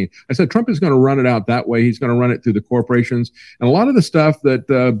vaccine. I said, Trump is going to run it out that way. He's going to run it through the corporations. And a lot of the stuff that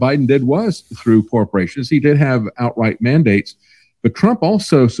Biden did was through corporations. He did have outright mandates. But Trump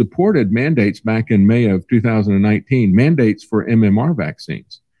also supported mandates back in May of 2019, mandates for MMR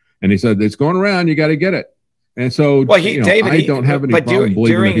vaccines. And he said, it's going around, you got to get it. And so, David, I don't have any problem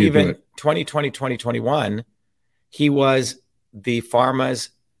believing during that even 2020, 2021, he was the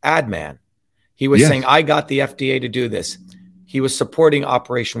pharma's ad man. He was saying, I got the FDA to do this. He was supporting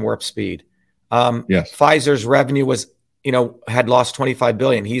Operation Warp Speed. Pfizer's revenue was, had lost $25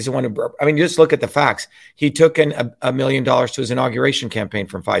 billion. He's the one who, just look at the facts. He took in $1 million to his inauguration campaign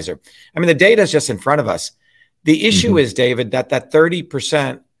from Pfizer. The data is just in front of us. The issue is, David, that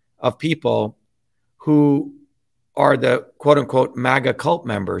 30% of people who are the quote unquote MAGA cult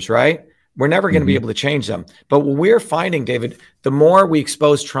members, right? We're never going to be able to change them. But what we're finding, David, the more we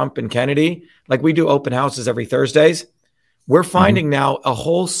expose Trump and Kennedy, like we do open houses every Thursdays, we're finding now a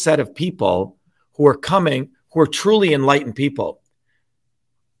whole set of people who are coming, who are truly enlightened people.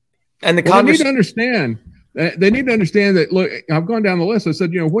 And the Congress need to understand. They need to understand that, look, I've gone down the list. I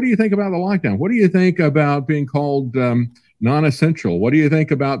said, what do you think about the lockdown? What do you think about being called non-essential? What do you think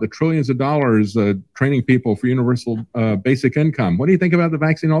about the trillions of dollars training people for universal basic income? What do you think about the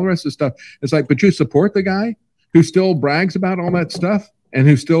vaccine, all the rest of the stuff? It's like, but you support the guy who still brags about all that stuff and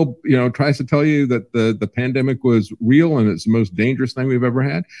who still, tries to tell you that the pandemic was real and it's the most dangerous thing we've ever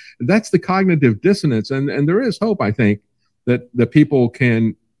had. That's the cognitive dissonance. And there is hope, I think, that people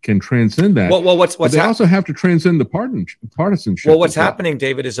can transcend that. Well, what's they also have to transcend the partisanship. Well, what's happening,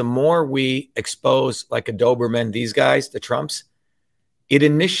 David, is the more we expose like a Doberman, these guys, the Trumps, it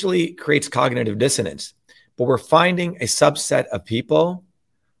initially creates cognitive dissonance. But we're finding a subset of people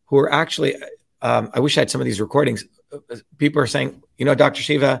who are actually, I wish I had some of these recordings. People are saying, Dr.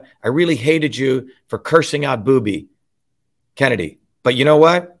 Shiva, I really hated you for cursing out Booby Kennedy. But you know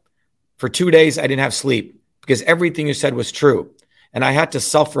what? For 2 days, I didn't have sleep because everything you said was true. And I had to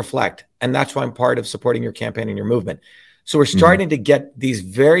self-reflect. And that's why I'm part of supporting your campaign and your movement. So we're starting to get these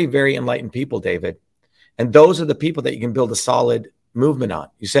very, very enlightened people, David. And those are the people that you can build a solid movement on,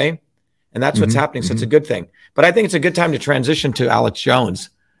 you say? And that's what's happening. So it's a good thing. But I think it's a good time to transition to Alex Jones.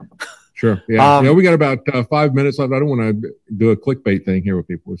 Sure. Yeah. We got about 5 minutes left. I don't want to do a clickbait thing here with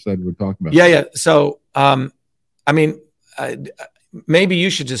people. We said we're talking about. Yeah. So, maybe you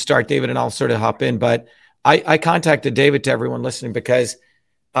should just start, David, and I'll sort of hop in. But I contacted David, to everyone listening, because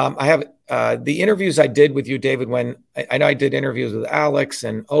I have the interviews I did with you, David, when I know I did interviews with Alex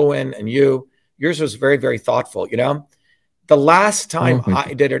and Owen and you. Yours was very, very thoughtful. The last time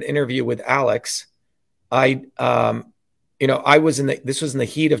I did an interview with Alex, I was this was in the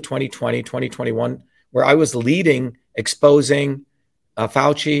heat of 2020, 2021, where I was leading, exposing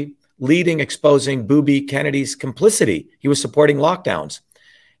Fauci, exposing Booby Kennedy's complicity. He was supporting lockdowns.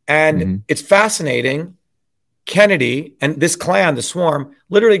 And it's fascinating. Kennedy and this clan, the Swarm,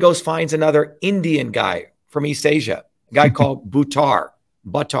 literally finds another Indian guy from East Asia, a guy called Buttar,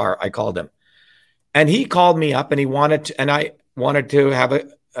 I called him. And he called me up and I wanted to have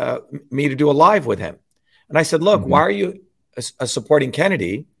me to do a live with him. And I said, look, why are you supporting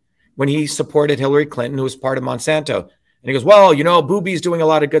Kennedy when he supported Hillary Clinton, who was part of Monsanto? And he goes, well, Booby's doing a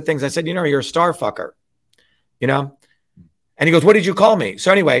lot of good things. I said, you're a star fucker, And he goes, what did you call me?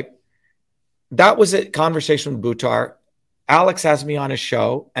 So anyway, that was a conversation with Buttar. Alex has me on his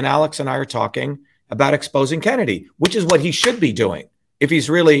show, and Alex and I are talking about exposing Kennedy, which is what he should be doing if he's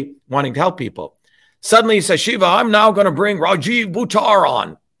really wanting to help people. Suddenly he says, Shiva, I'm now going to bring Rajiv Buttar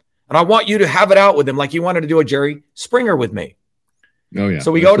on, and I want you to have it out with him like you wanted to do a Jerry Springer with me. Oh, yeah.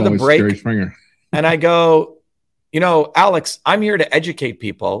 So we go to the break, Jerry Springer. And I go, Alex, I'm here to educate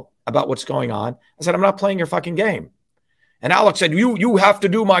people about what's going on. I said, I'm not playing your fucking game. And Alex said, you have to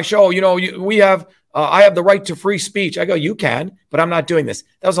do my show. I have the right to free speech. I go, you can, but I'm not doing this.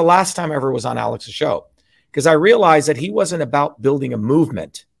 That was the last time I ever was on Alex's show, because I realized that he wasn't about building a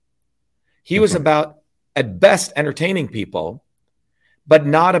movement. He was about, at best, entertaining people, but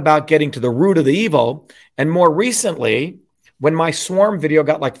not about getting to the root of the evil. And more recently, when my Swarm video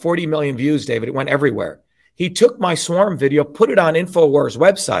got like 40 million views, David, it went everywhere. He took my Swarm video, put it on InfoWars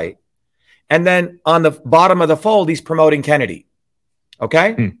website, and then on the bottom of the fold, he's promoting Kennedy.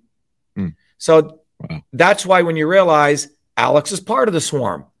 Okay? So that's why when you realize Alex is part of the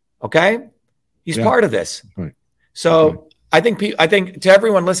Swarm, okay? He's part of this. Right. So I think to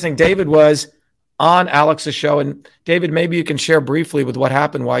everyone listening, David was on Alex's show. And David, maybe you can share briefly with what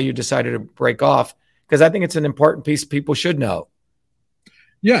happened, why you decided to break off. Because I think it's an important piece people should know.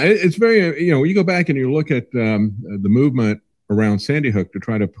 Yeah, it's very, you go back and you look at the movement around Sandy Hook to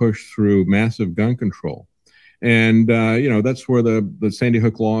try to push through massive gun control. And, that's where the Sandy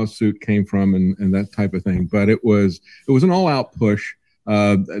Hook lawsuit came from and that type of thing. But it was an all out push.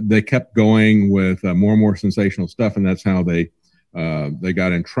 They kept going with more and more sensational stuff. And that's how they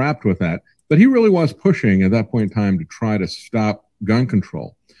got entrapped with that. But he really was pushing at that point in time to try to stop gun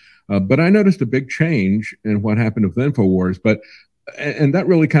control. But I noticed a big change in what happened with InfoWars. And that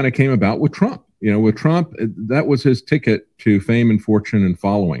really kind of came about with Trump. With Trump, that was his ticket to fame and fortune and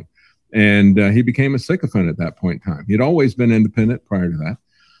following. And he became a sycophant at that point in time. He'd always been independent prior to that.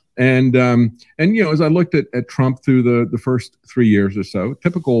 And as I looked at Trump through the first 3 years or so,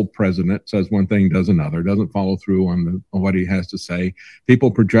 typical president says one thing, does another, doesn't follow through on what he has to say.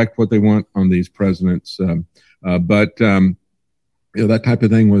 People project what they want on these presidents. But that type of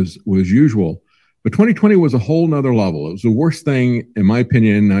thing was usual. But 2020 was a whole nother level. It was the worst thing, in my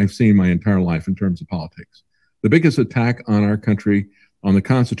opinion, I've seen my entire life in terms of politics. The biggest attack on our country, on the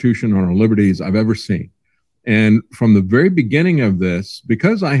Constitution, on our liberties I've ever seen. And from the very beginning of this,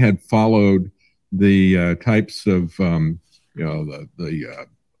 because I had followed the types of, the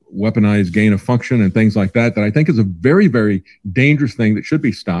weaponized gain of function and things like that I think is a very, very dangerous thing that should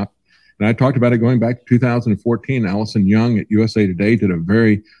be stopped. And I talked about it going back to 2014. Allison Young at USA Today did a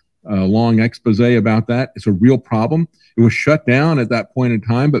very long expose about that. It's a real problem. It was shut down at that point in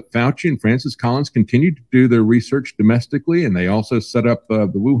time, but Fauci and Francis Collins continued to do their research domestically, and they also set up the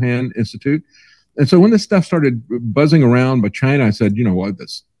Wuhan Institute. And so when this stuff started buzzing around by China, I said, what,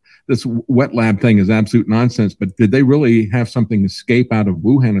 this wet lab thing is absolute nonsense, but did they really have something escape out of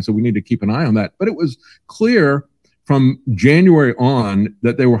Wuhan? And so we need to keep an eye on that. But it was clear from January on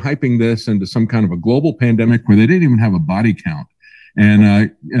that they were hyping this into some kind of a global pandemic where they didn't even have a body count.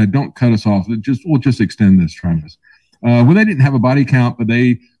 And don't cut us off. We'll just extend this, Travis. Well, they didn't have a body count, but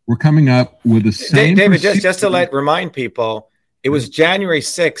they were coming up with the same. David, just to remind people, it was January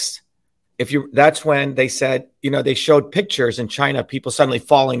 6th. That's when they said, they showed pictures in China, people suddenly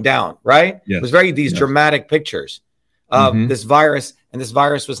falling down, right? Yes. It was these dramatic pictures of this virus, and this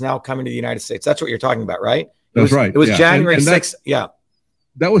virus was now coming to the United States. That's what you're talking about, right? That's right. It was January 6th. Yeah.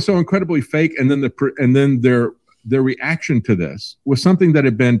 That was so incredibly fake. And then their reaction to this was something that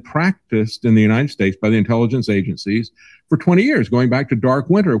had been practiced in the United States by the intelligence agencies for 20 years, going back to Dark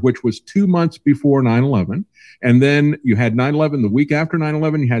Winter, which was 2 months before 9/11. And then you had 9/11 the week after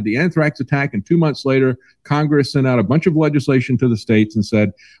 9/11, you had the anthrax attack. And 2 months later, Congress sent out a bunch of legislation to the states and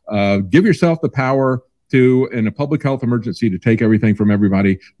said, give yourself the power to, in a public health emergency, to take everything from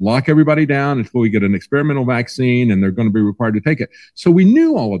everybody, lock everybody down until we get an experimental vaccine, and they're going to be required to take it. So we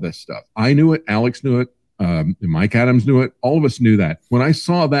knew all of this stuff. I knew it. Alex knew it. Mike Adams knew it. All of us knew that. When I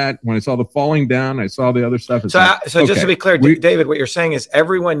saw the falling down, I saw the other stuff. So just to be clear, David, what you're saying is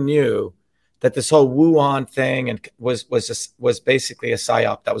everyone knew that this whole Wuhan thing and was basically a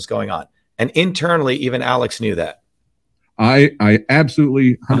psyop that was going on, and internally, even Alex knew that. I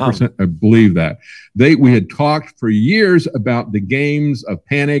absolutely 100% believe that. We had talked for years about the games of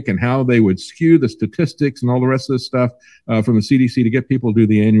panic and how they would skew the statistics and all the rest of this stuff from the CDC to get people to do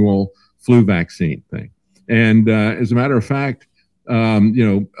the annual flu vaccine thing. And as a matter of fact,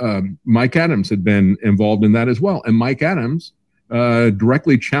 Mike Adams had been involved in that as well. And Mike Adams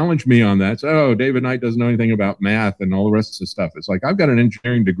directly challenged me on that. So, David Knight doesn't know anything about math and all the rest of the stuff. It's like, I've got an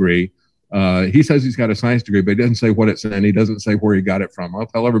engineering degree. He says he's got a science degree, but he doesn't say what it's in. He doesn't say where he got it from. I'll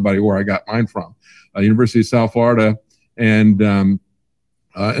tell everybody where I got mine from. University of South Florida and in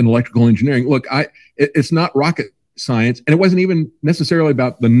electrical engineering. Look, it's not rocket science, and it wasn't even necessarily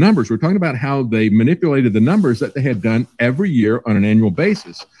about the numbers. We're talking about how they manipulated the numbers that they had done every year on an annual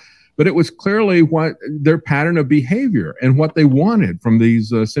basis. But it was clearly what their pattern of behavior and what they wanted from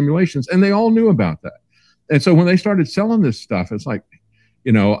these simulations, and they all knew about that. And so when they started selling this stuff, it's like,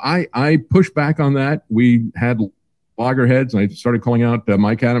 I pushed back on that. We had loggerheads, and I started calling out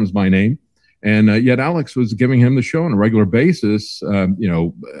Mike Adams by name. And yet Alex was giving him the show on a regular basis,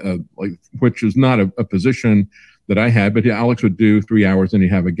 which is not a position that I had. But Alex would do 3 hours, and he'd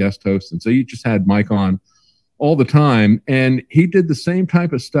have a guest host. And so you just had Mike on all the time. And he did the same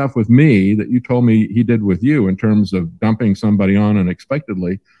type of stuff with me that you told me he did with you in terms of dumping somebody on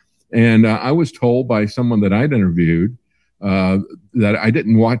unexpectedly. And I was told by someone that I'd interviewed that I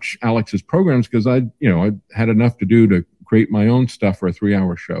didn't watch Alex's programs because I had enough to do to create my own stuff for a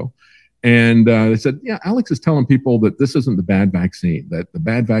 3-hour show. And they said, yeah, Alex is telling people that this isn't the bad vaccine, that the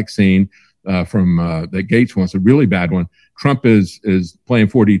bad vaccine from that Gates wants, a really bad one. Trump is playing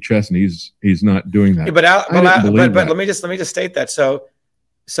 4D chess, and he's not doing that. Yeah, but let me just state that. So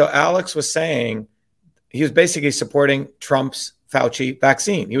Alex was saying he was basically supporting Trump's Fauci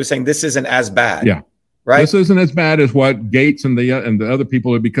vaccine. He was saying this isn't as bad. Yeah. Right. This isn't as bad as what Gates and the other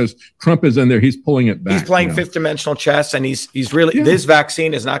people are, because Trump is in there. He's pulling it back. He's playing fifth dimensional chess, and he's really, this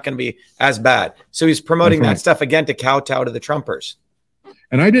vaccine is not going to be as bad. So he's promoting that stuff again to kowtow to the Trumpers.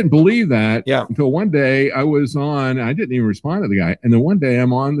 And I didn't believe that until one day I was on, I didn't even respond to the guy. And then one day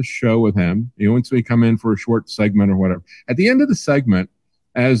I'm on the show with him, once we come in for a short segment or whatever. At the end of the segment,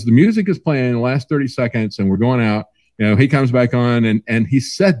 as the music is playing the last 30 seconds and we're going out, he comes back on and he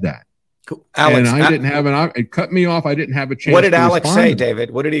said that. Cool. Alex, and I didn't have it cut me off. I didn't have a chance. What did Alex say, David?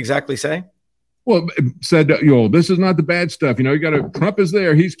 What did he exactly say? Well, said, this is not the bad stuff. Trump is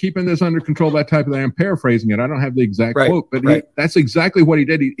there. He's keeping this under control, that type of thing. I'm paraphrasing it. I don't have the exact quote, but that's exactly what he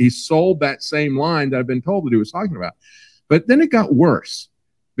did. He sold that same line that I've been told that he was talking about. But then it got worse,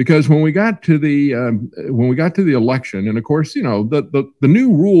 because when we got to the election, and of course, the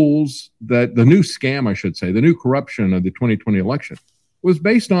new rules, that the new scam, I should say, the new corruption of the 2020 election was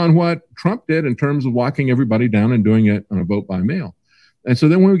based on what Trump did in terms of locking everybody down and doing it on a vote by mail. And so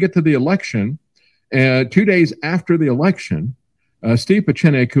then when we get to the election, 2 days after the election, Steve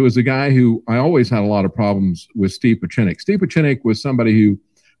Pieczenik, who is a guy who I always had a lot of problems with Steve Pieczenik. Steve Pieczenik was somebody who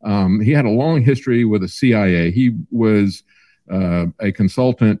he had a long history with the CIA. He was a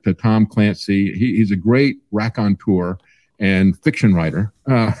consultant to Tom Clancy. He's a great raconteur and fiction writer,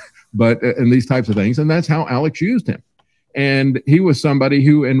 and these types of things. And that's how Alex used him. And he was somebody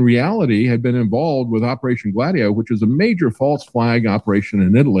who, in reality, had been involved with Operation Gladio, which was a major false flag operation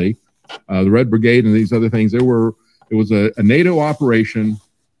in Italy, the Red Brigade and these other things. It was a NATO operation.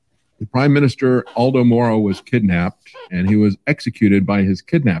 The Prime Minister, Aldo Moro, was kidnapped, and he was executed by his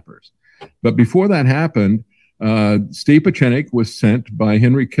kidnappers. But before that happened, Steve Pieczenik was sent by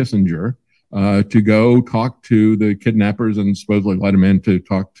Henry Kissinger to go talk to the kidnappers and supposedly let him in to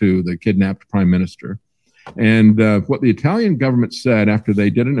talk to the kidnapped Prime Minister. And what the Italian government said after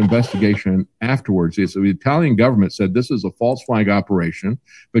they did an investigation afterwards is, so the Italian government said this is a false flag operation.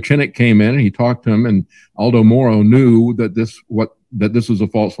 Pieczenik came in and he talked to him, and Aldo Moro knew that this was a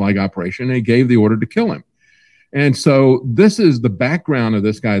false flag operation, and he gave the order to kill him. And so this is the background of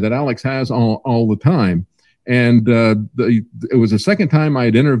this guy that Alex has all the time. And it was the second time I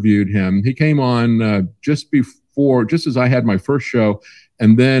had interviewed him. He came on just as I had my first show.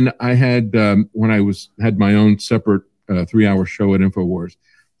 And then I had, when I had my own separate 3-hour show at InfoWars.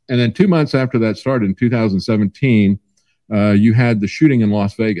 And then 2 months after that started, in 2017, you had the shooting in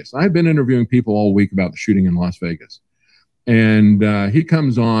Las Vegas. I've been interviewing people all week about the shooting in Las Vegas. And he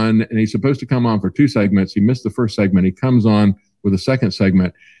comes on, and he's supposed to come on for 2 segments. He missed the first segment. He comes on with a second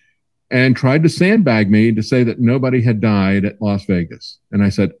segment and tried to sandbag me to say that nobody had died at Las Vegas. And I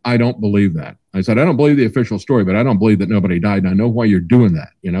said, I don't believe that. I said, I don't believe the official story, but I don't believe that nobody died. And I know why you're doing that,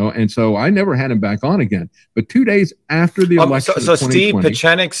 And so I never had him back on again. But 2 days after the election, so Steve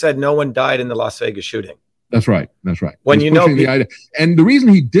Pieczenik said no one died in the Las Vegas shooting. That's right. When the idea. And the reason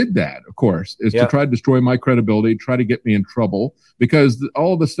he did that, of course, is to try to destroy my credibility, try to get me in trouble, because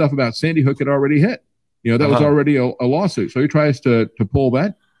all the stuff about Sandy Hook had already hit. That was already a lawsuit. So he tries to pull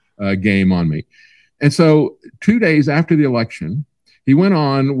that game on me. And so 2 days after the election, he went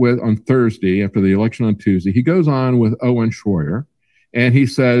on Thursday, after the election on Tuesday, he goes on with Owen Schroyer, and he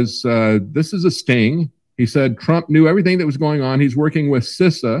says, this is a sting. He said Trump knew everything that was going on. He's working with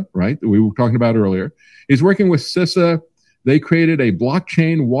CISA, right, that we were talking about earlier. He's working with CISA. They created a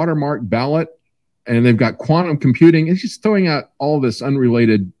blockchain watermark ballot, and they've got quantum computing. It's just throwing out all this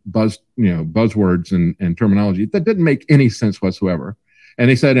unrelated buzzwords and terminology that didn't make any sense whatsoever. And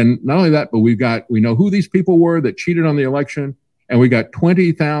he said, and not only that, but we know who these people were that cheated on the election. And we got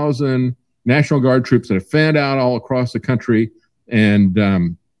 20,000 National Guard troops that have fanned out all across the country. And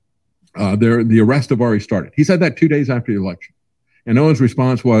the arrest have already started. He said that 2 days after the election. And Owen's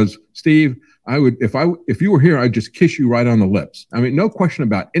response was, Steve, I would, if you were here, I'd just kiss you right on the lips. I mean, no question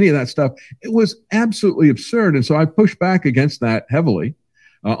about any of that stuff. It was absolutely absurd. And so I pushed back against that heavily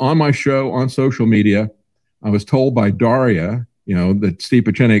on my show, on social media. I was told by Daria, that Steve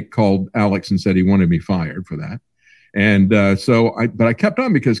Pieczenik called Alex and said he wanted me fired for that. And but I kept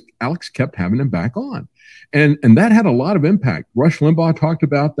on because Alex kept having him back on. And that had a lot of impact. Rush Limbaugh talked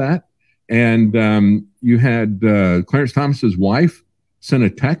about that. And you had Clarence Thomas's wife sent a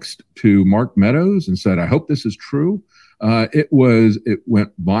text to Mark Meadows and said, I hope this is true. It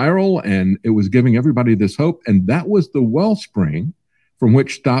went viral, and it was giving everybody this hope. And that was the wellspring from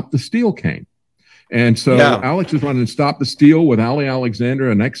which Stop the Steal came. And so Alex is running Stop the Steal with Ali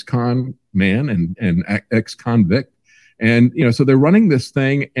Alexander, an ex-con man and ex-convict. And, so they're running this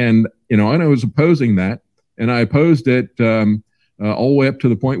thing, and, I was opposing that, and I opposed it all the way up to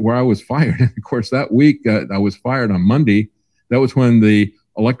the point where I was fired. And of course, that week I was fired on Monday. That was when the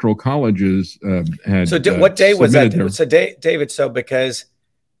electoral colleges had. So what day was that? So David, so because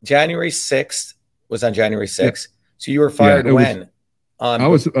January 6th was on January 6th. Yeah. So you were fired when?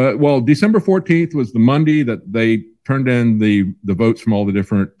 December 14th was the Monday that they turned in the votes from all the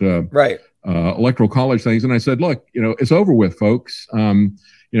different electoral college things. And I said, look, it's over with, folks.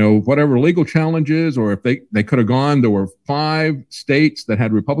 Whatever legal challenges, or if they could have gone, there were 5 states that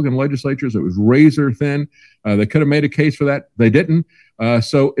had Republican legislatures. It was razor thin. They could have made a case for that. They didn't.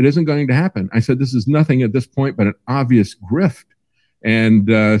 So it isn't going to happen. I said, this is nothing at this point but an obvious grift.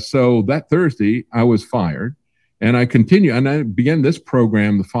 And so that Thursday, I was fired. And I began this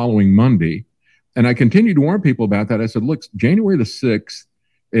program the following Monday. And I continued to warn people about that. I said, look, January the 6th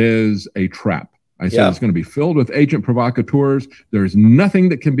is a trap. I said, it's going to be filled with agent provocateurs. There's nothing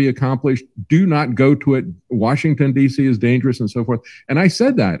that can be accomplished. Do not go to it. Washington, D.C. is dangerous and so forth. And I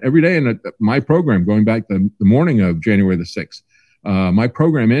said that every day in my program, going back the morning of January the 6th. My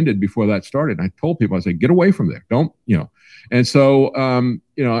program ended before that started. And I told people, I said, get away from there. Don't. And so,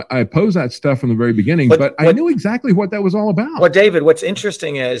 I opposed that stuff from the very beginning, but I knew exactly what that was all about. Well, David, what's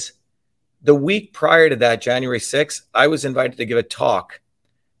interesting is the week prior to that, January 6th, I was invited to give a talk,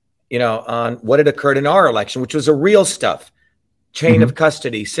 on what had occurred in our election, which was a real stuff, chain of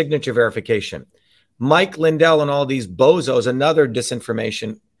custody, signature verification. Mike Lindell and all these bozos, another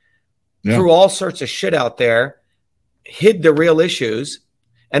disinformation, threw all sorts of shit out there, hid the real issues.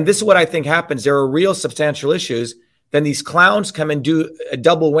 And this is what I think happens. There are real substantial issues. Then these clowns come and do a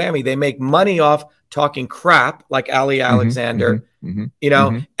double whammy. They make money off talking crap like Ali Alexander,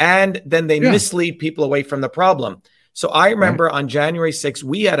 and then they mislead people away from the problem. So I remember on January 6th,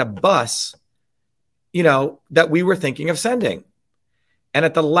 we had a bus, that we were thinking of sending. And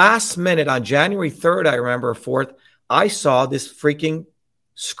at the last minute on January 3rd, I remember 4th, I saw this freaking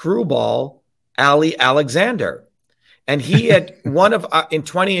screwball, Ali Alexander. And he had in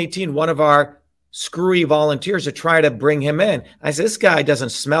 2018, one of our screwy volunteers to try to bring him in. I said, this guy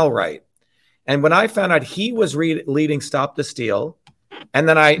doesn't smell right. And when I found out he was leading Stop the Steal, and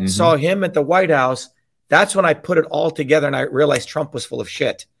then I saw him at the White House, that's when I put it all together and I realized Trump was full of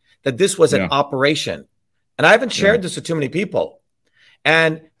shit, that this was an operation. And I haven't shared this with too many people.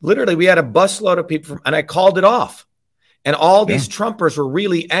 And literally we had a busload of people and I called it off. And all these Trumpers were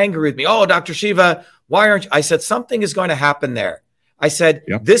really angry with me. Oh, Dr. Shiva, why aren't you? I said, something is going to happen there. I said,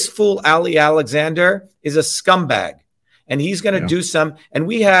 this fool Ali Alexander is a scumbag and he's going to do some. And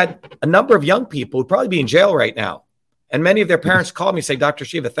we had a number of young people who'd probably be in jail right now. And many of their parents called me and say, Dr.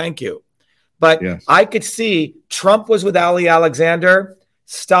 Shiva, thank you. But I could see Trump was with Ali Alexander.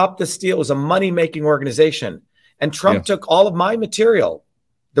 Stop the Steal was a money-making organization. And Trump took all of my material,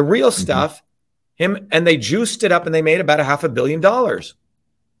 the real stuff, and they juiced it up and they made about $500 million.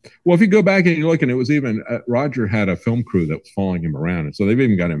 Well, if you go back and you look, and it was even Roger had a film crew that was following him around. And so they've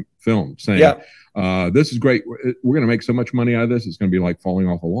even got him filmed saying, this is great. We're going to make so much money out of this. It's going to be like falling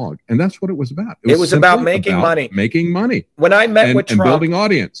off a log. And that's what it was about. It was about making money. Making money. When I met with Trump. And building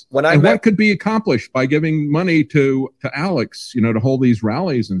audience. What could be accomplished by giving money to Alex, to hold these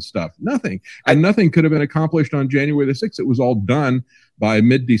rallies and stuff? Nothing. And nothing could have been accomplished on January the 6th. It was all done by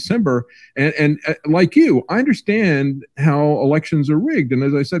mid-December. And like you, I understand how elections are rigged. And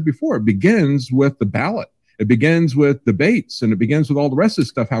as I said before, it begins with the ballot. It begins with debates, and it begins with all the rest of the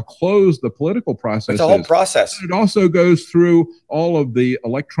stuff, how closed the political process is. It's a whole process. It also goes through all of the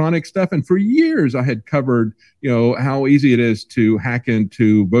electronic stuff. And for years, I had covered, how easy it is to hack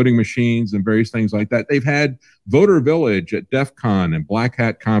into voting machines and various things like that. They've had Voter Village at DEF CON and Black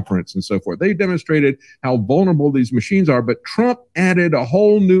Hat Conference and so forth. They demonstrated how vulnerable these machines are. But Trump added a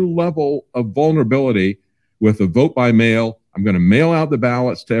whole new level of vulnerability with a vote by mail. I'm going to mail out the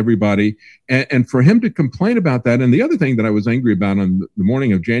ballots to everybody. And for him to complain about that. And the other thing that I was angry about on the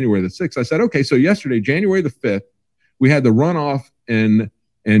morning of January the 6th, I said, okay, so yesterday, January the 5th, we had the runoff in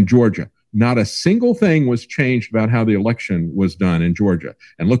Georgia. Not a single thing was changed about how the election was done in Georgia.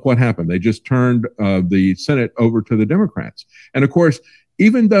 And look what happened. They just turned the Senate over to the Democrats. And of course,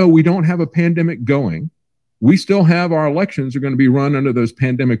 even though we don't have a pandemic going, we still have our elections are going to be run under those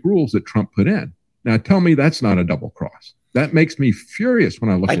pandemic rules that Trump put in. Now, tell me that's not a double cross. That makes me furious when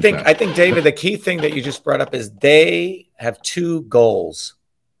I look at that. I think, David, the key thing that you just brought up is they have two goals.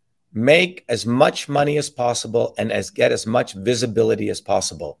 Make as much money as possible and get as much visibility as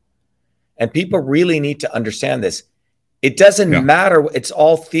possible. And people really need to understand this. It doesn't matter. It's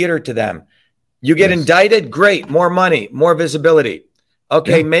all theater to them. You get indicted, great, more money, more visibility.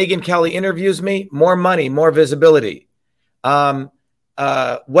 Okay, Megyn Kelly interviews me, more money, more visibility.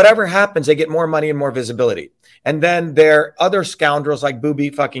 whatever happens, they get more money and more visibility. And then there are other scoundrels like Booby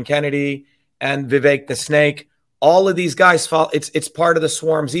fucking Kennedy and Vivek the Snake. All of these guys fall. It's part of the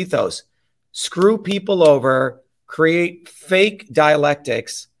swarm's ethos. Screw people over, create fake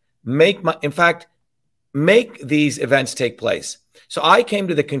dialectics, make these events take place. So I came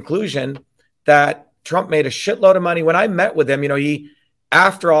to the conclusion that Trump made a shitload of money. When I met with him,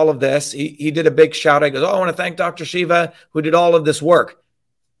 after all of this, he did a big shout. I goes, I want to thank Dr. Shiva, who did all of this work.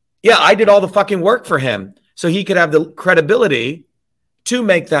 Yeah, I did all the fucking work for him so he could have the credibility to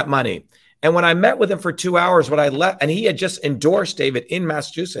make that money. And when I met with him for 2 hours, when I left, and he had just endorsed, David, in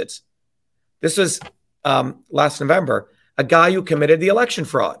Massachusetts, this was last November, a guy who committed the election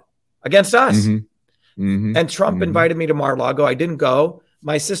fraud against us. Mm-hmm. Mm-hmm. And Trump invited me to Mar-a-Lago. I didn't go.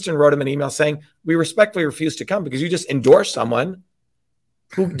 My assistant wrote him an email saying, we respectfully refuse to come because you just endorsed someone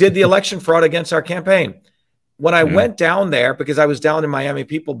who did the election fraud against our campaign. When I went down there, because I was down in Miami,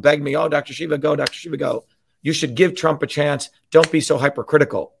 people begged me, oh, Dr. Shiva, go, Dr. Shiva, go. You should give Trump a chance. Don't be so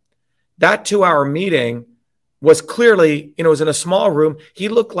hypercritical. That 2-hour meeting was clearly, it was in a small room. He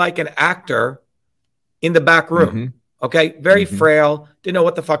looked like an actor in the back room. Mm-hmm. Okay. Very frail. Didn't know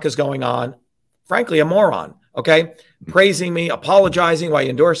what the fuck is going on. Frankly, a moron. Okay. Praising me, apologizing why he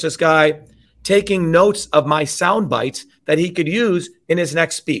endorsed this guy, taking notes of my sound bites that he could use in his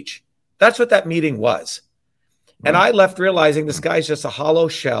next speech. That's what that meeting was. And I left realizing this guy's just a hollow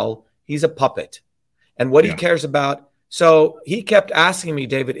shell. He's a puppet. And what he cares about. So he kept asking me,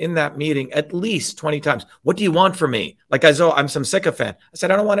 David, in that meeting at least 20 times, what do you want from me? Like as though I'm some sycophant. I said,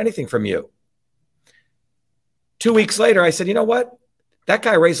 I don't want anything from you. 2 weeks later, I said, you know what? That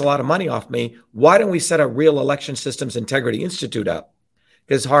guy raised a lot of money off me. Why don't we set a real Election Systems Integrity Institute up?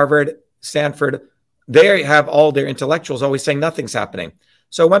 Because Harvard, Stanford, they have all their intellectuals always saying nothing's happening.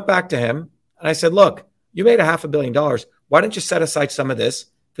 So I went back to him and I said, look, you made $500 million. Why don't you set aside some of this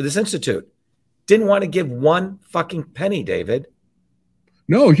for this institute? Didn't want to give one fucking penny, David.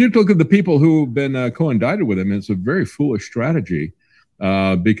 No, if you look at the people who've been co-indicted with him, it's a very foolish strategy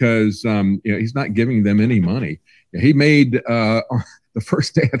because he's not giving them any money. He made the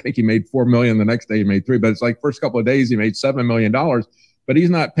first day, I think he made $4 million. The next day he made $3 million. But it's like first couple of days he made $7 million. But he's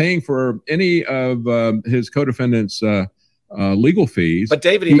not paying for any of his co-defendants' legal fees. But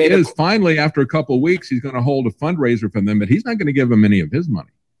David, finally, after a couple of weeks, he's going to hold a fundraiser for them, but he's not going to give them any of his money.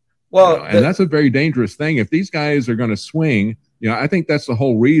 Well, and that's a very dangerous thing. If these guys are going to swing, I think that's the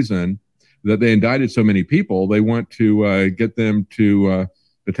whole reason that they indicted so many people. They want to get them to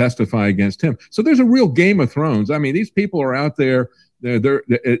testify against him. So there's a real Game of Thrones. I mean, these people are out there.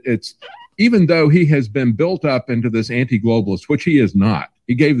 It's even though he has been built up into this anti-globalist, which he is not.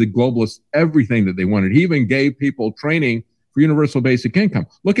 He gave the globalists everything that they wanted. He even gave people training for universal basic income.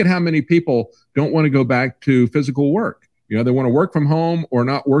 Look at how many people don't want to go back to physical work. They want to work from home or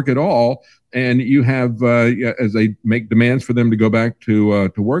not work at all. And you have, as they make demands for them to go back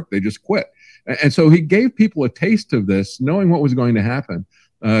to work, they just quit. And so he gave people a taste of this, knowing what was going to happen.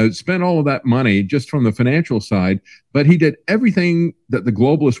 Spent all of that money just from the financial side, but he did everything that the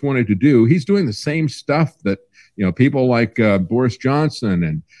globalists wanted to do. He's doing the same stuff that people like Boris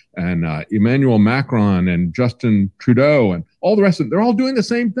Johnson and Emmanuel Macron and Justin Trudeau and all the rest of them. They're all doing the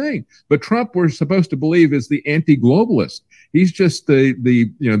same thing. But Trump, we're supposed to believe, is the anti-globalist. He's just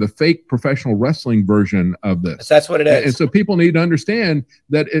the fake professional wrestling version of this. That's what it is. And so people need to understand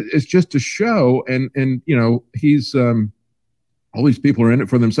that it's just a show, and he's. All these people are in it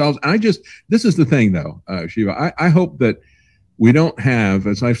for themselves. This is the thing, though, Shiva. I hope that we don't have,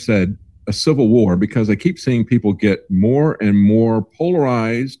 as I've said, a civil war, because I keep seeing people get more and more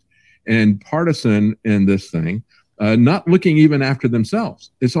polarized and partisan in this thing, not looking even after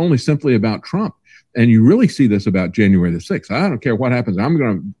themselves. It's only simply about Trump. And you really see this about January the 6th. I don't care what happens. I'm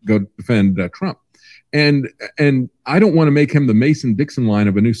going to go defend Trump. And I don't want to make him the Mason-Dixon line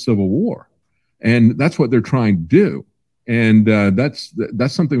of a new civil war. And that's what they're trying to do. And that's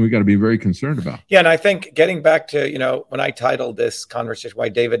something we've got to be very concerned about. Yeah, and I think getting back to, when I titled this conversation, Why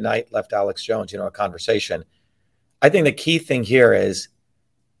David Knight Left Alex Jones, a conversation, I think the key thing here is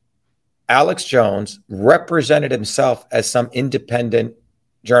Alex Jones represented himself as some independent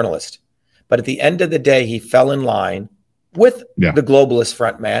journalist. But at the end of the day, he fell in line with the globalist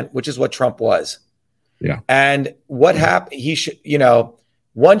front man, which is what Trump was. Yeah. And what happened, he should,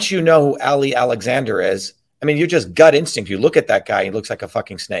 once you know who Ali Alexander is, I mean, you're just gut instinct. You look at that guy, he looks like a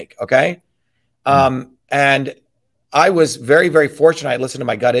fucking snake. Okay. And I was very, very fortunate. I listened to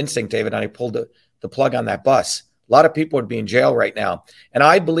my gut instinct, David, and I pulled the plug on that bus. A lot of people would be in jail right now. And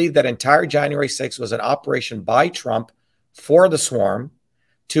I believe that entire January 6th was an operation by Trump for the swarm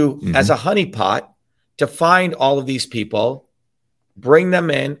as a honeypot to find all of these people bring them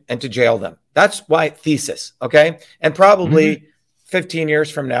in, and to jail them. That's my thesis, okay? And probably 15 years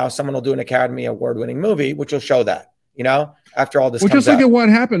from now, someone will do an Academy Award-winning movie, which will show that, after all this comes just look out. at what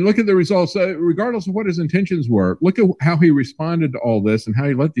happened. Look at the results. Regardless of what his intentions were, look at how he responded to all this and how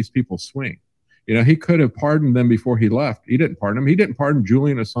he let these people swing. He could have pardoned them before he left. He didn't pardon them. He didn't pardon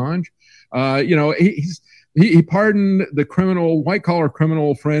Julian Assange. He pardoned the white-collar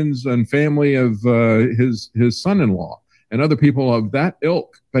criminal friends and family of his son-in-law and other people of that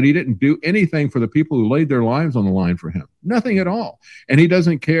ilk, but he didn't do anything for the people who laid their lives on the line for him. Nothing at all. And he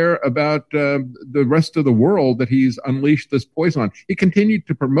doesn't care about the rest of the world that he's unleashed this poison on. He continued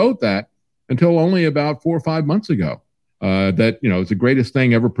to promote that until only about 4 or 5 months ago. That, it's the greatest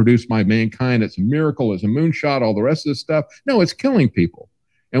thing ever produced by mankind. It's a miracle. It's a moonshot, all the rest of this stuff. No, it's killing people.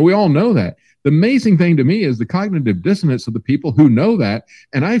 And we all know that. The amazing thing to me is the cognitive dissonance of the people who know that.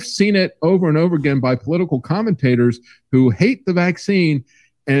 And I've seen it over and over again by political commentators who hate the vaccine.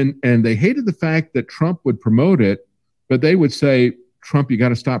 And they hated the fact that Trump would promote it, but they would say, Trump, you got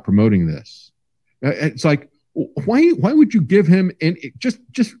to stop promoting this. It's like, why would you give him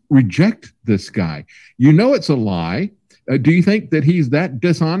just reject this guy? It's a lie. Do you think that he's that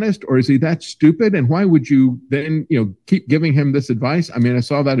dishonest, or is he that stupid? And why would you then, keep giving him this advice? I mean, I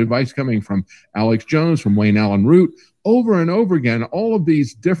saw that advice coming from Alex Jones, from Wayne Allen Root, over and over again. All of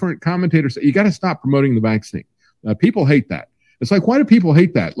these different commentators say, you got to stop promoting the vaccine. People hate that. It's like, why do people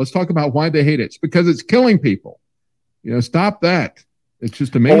hate that? Let's talk about why they hate it. It's because it's killing people. Stop that. It's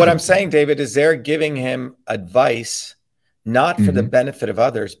just amazing. Well, what I'm saying, David, is they're giving him advice, not for the benefit of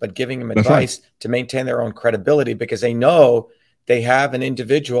others, but giving him advice to maintain their own credibility, because they know they have an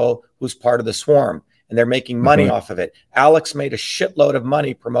individual who's part of the swarm and they're making money off of it. Alex made a shitload of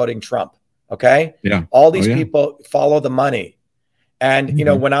money promoting Trump. Okay. Yeah. All these people follow the money. And,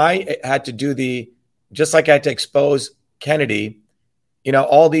 when I had to just like I had to expose Kennedy,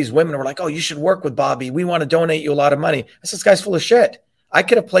 all these women were like, oh, you should work with Bobby. We want to donate you a lot of money. I said, this guy's full of shit. I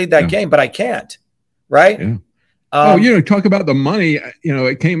could have played that game, but I can't. Right. Yeah. Talk about the money.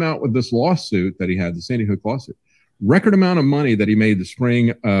 It came out with this lawsuit that he had, the Sandy Hook lawsuit. Record amount of money that he made the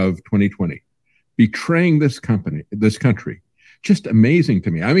spring of 2020, betraying this country. Just amazing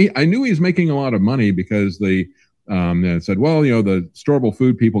to me. I mean, I knew he was making a lot of money because they said, well, the storable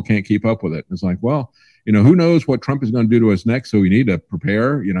food people can't keep up with it. It's like, well, who knows what Trump is going to do to us next? So we need to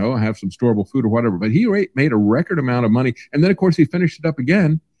prepare, have some storable food or whatever. But he made a record amount of money. And then, of course, he finished it up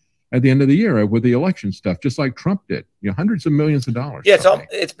again at the end of the year with the election stuff, just like Trump did, hundreds of millions of dollars. Yeah,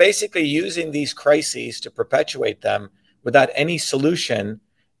 it's basically using these crises to perpetuate them without any solution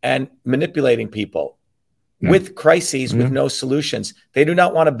and manipulating people with crises with no solutions. They do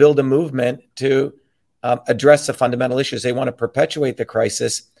not want to build a movement to address the fundamental issues. They want to perpetuate the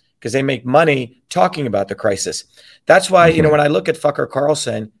crisis because they make money talking about the crisis. That's why, when I look at Fucker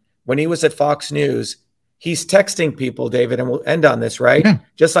Carlson, when he was at Fox News, he's texting people, David, and we'll end on this, right? Yeah.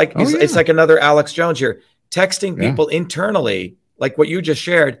 Just like it's like another Alex Jones here, texting people internally, like what you just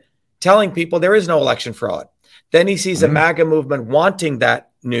shared, telling people there is no election fraud. Then he sees a MAGA movement wanting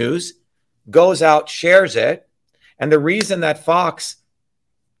that news, goes out, shares it. And the reason that Fox,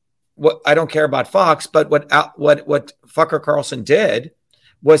 I don't care about Fox, but what Fucker Carlson did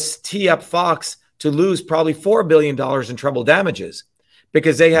was tee up Fox to lose probably $4 billion in treble damages,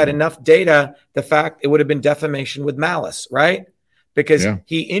 because they had enough data, the fact it would have been defamation with malice, right? Because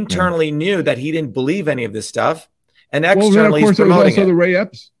he internally knew that he didn't believe any of this stuff. And externally, he's promoting it.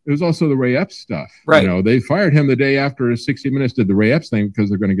 It was also the Ray Epps stuff. Right. They fired him the day after 60 Minutes did the Ray Epps thing because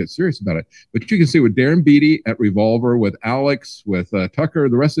they're going to get serious about it. But you can see with Darren Beattie at Revolver, with Alex, with Tucker,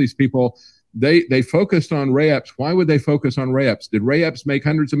 the rest of these people, they focused on Ray Epps. Why would they focus on Ray Epps? Did Ray Epps make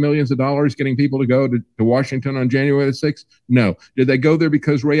hundreds of millions of dollars getting people to go to Washington on January the 6th? No. Did they go there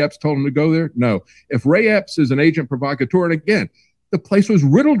because Ray Epps told them to go there? No. If Ray Epps is an agent provocateur, and again, the place was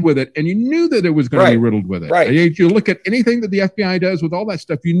riddled with it, and you knew that it was going to be riddled with it. Right. You look at anything that the FBI does with all that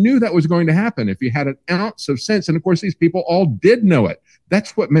stuff, you knew that was going to happen if you had an ounce of sense. And of course, these people all did know it.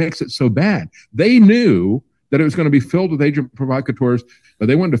 That's what makes it so bad. They knew that it was going to be filled with agent provocateurs, but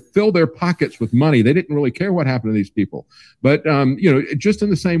they wanted to fill their pockets with money. They didn't really care what happened to these people. But, just in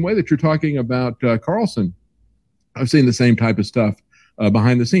the same way that you're talking about Carlson, I've seen the same type of stuff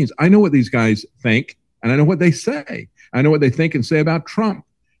behind the scenes. I know what these guys think, and I know what they say. I know what they think and say about Trump.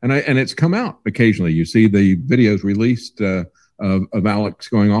 And it's come out occasionally. You see the videos released of Alex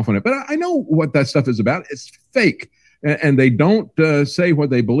going off on it. But I know what that stuff is about. It's fake. And they don't say what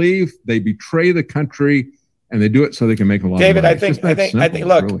they believe. They betray the country. And they do it so they can make a lot David, of money. I think,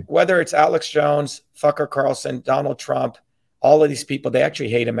 look, really. Whether it's Alex Jones, Fucker Carlson, Donald Trump, all of these people, they actually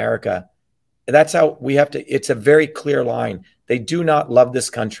hate America. That's how we have to, it's a very clear line. They do not love this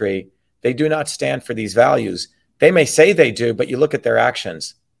country. They do not stand for these values. They may say they do, but you look at their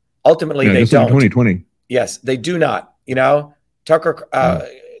actions. Ultimately, they don't. 2020. Yes, they do not.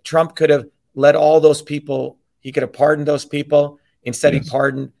 Trump could have let all those people, he could have pardoned those people. Instead, he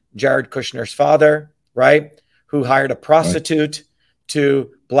pardoned Jared Kushner's father, right? Who hired a prostitute to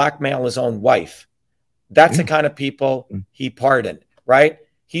blackmail his own wife. That's the kind of people he pardoned, right?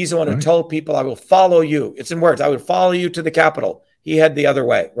 He's the one who told people, I will follow you. It's in words. I would follow you to the Capitol. He had the other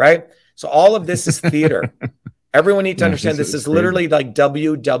way, right? So all of this is theater. Everyone needs to understand this is literally like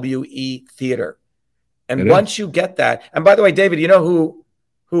WWE theater. And once you get that, and by the way, David, you know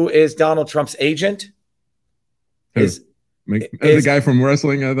who is Donald Trump's agent? Is the guy from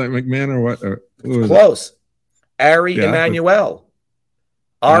wrestling, that McMahon or what? Close. Ari Emanuel.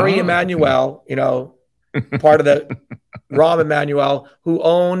 Ari Emanuel, part of the Rahm Emanuel, who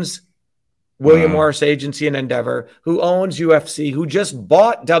owns William Morris Agency and Endeavor, who owns UFC, who just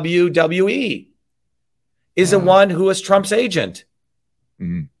bought WWE, is the one who is Trump's agent.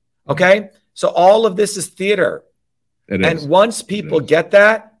 Okay? So all of this is theater. And once people get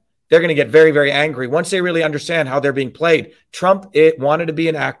that, they're going to get very, very angry. Once they really understand how they're being played. Trump wanted to be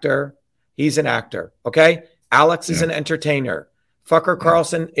an actor. He's an actor. Okay? Alex is an entertainer. Fucker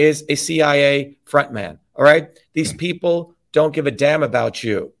Carlson is a CIA frontman. All right? These people don't give a damn about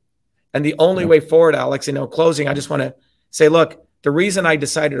you. And the only way forward, Alex, closing, I just want to say, look, the reason I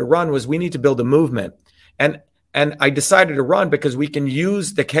decided to run was we need to build a movement. And I decided to run because we can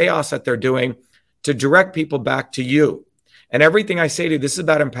use the chaos that they're doing to direct people back to you. And everything I say to you, this is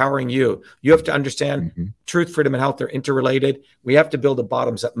about empowering you. You have to understand truth, freedom, and health. They're interrelated. We have to build a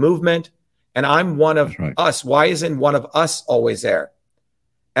bottoms-up movement. And I'm one of us. Why isn't one of us always there?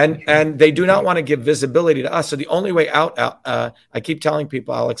 And they do not want to give visibility to us. So the only way out, I keep telling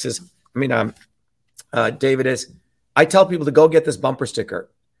people, Alex, David, is I tell people to go get this bumper sticker.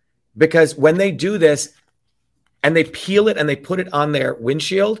 Because when they do this and they peel it and they put it on their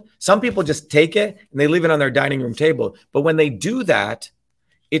windshield, some people just take it and they leave it on their dining room table. But when they do that,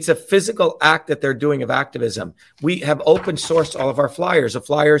 it's a physical act that they're doing of activism. We have open sourced all of our flyers. The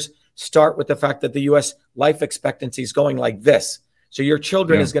flyers start with the fact that the U.S. life expectancy is going like this. So your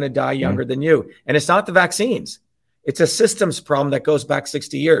children is going to die younger than you. And it's not the vaccines. It's a systems problem that goes back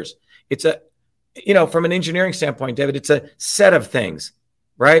 60 years. It's from an engineering standpoint, David, it's a set of things,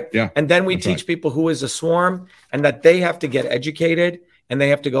 right? Yeah. And then we teach people who is a swarm and that they have to get educated and they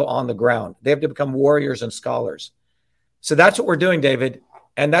have to go on the ground. They have to become warriors and scholars. So that's what we're doing, David.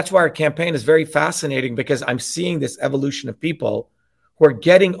 And that's why our campaign is very fascinating, because I'm seeing this evolution of people who are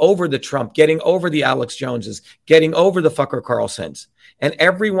getting over the Trump, getting over the Alex Joneses, getting over the fucker Carlsons. And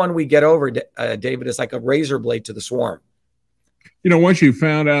everyone we get over, David, is like a razor blade to the swarm. Once you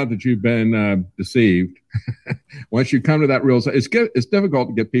found out that you've been deceived, once you come to that realization, it's difficult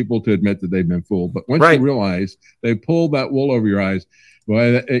to get people to admit that they've been fooled. But once you realize they pulled that wool over your eyes,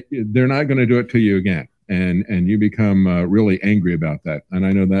 well, they're not going to do it to you again. And you become really angry about that. And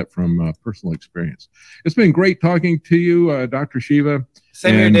I know that from personal experience. It's been great talking to you, Dr. Shiva.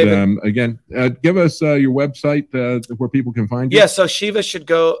 Same here, David. Again, give us your website where people can find you. Yeah, so Shiva should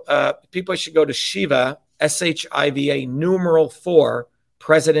go, people should go to Shiva, SHIVA, numeral 4,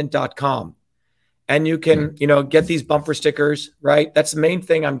 president.com. And you can, get these bumper stickers, right? That's the main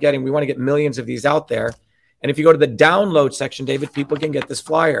thing I'm getting. We want to get millions of these out there. And if you go to the download section, David, people can get this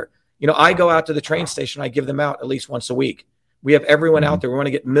flyer. I go out to the train station. I give them out at least once a week. We have everyone out there. We want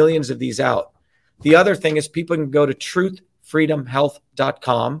to get millions of these out. The other thing is people can go to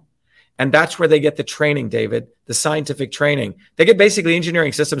truthfreedomhealth.com. And that's where they get the training, David, the scientific training. They get basically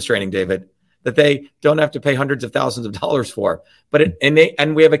engineering systems training, David, that they don't have to pay hundreds of thousands of dollars for. But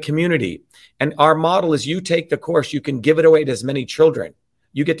and we have a community. And our model is you take the course, you can give it away to as many children.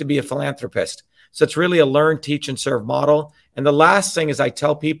 You get to be a philanthropist. So it's really a learn, teach, and serve model. And the last thing is I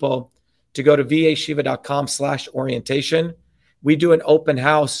tell people to go to vashiva.com/orientation. We do an open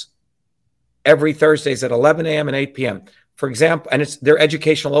house every Thursdays at 11 a.m. and 8 p.m. For example, and they're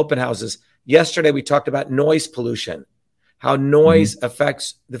educational open houses. Yesterday, we talked about noise pollution, how noise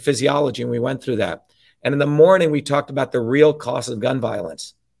affects the physiology, and we went through that. And in the morning, we talked about the real cause of gun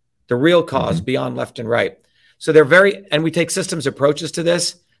violence, the real cause beyond left and right. So and we take systems approaches to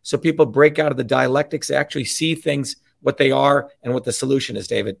this. So people break out of the dialectics, they actually see things, what they are, and what the solution is,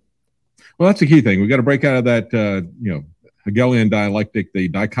 David. Well, that's the key thing. We got to break out of that, Hegelian dialectic, the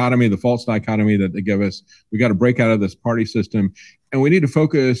dichotomy, the false dichotomy that they give us. We got to break out of this party system, and we need to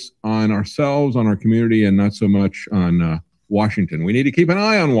focus on ourselves, on our community, and not so much on Washington. We need to keep an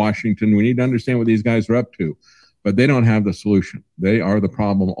eye on Washington. We need to understand what these guys are up to. but they don't have the solution. They are the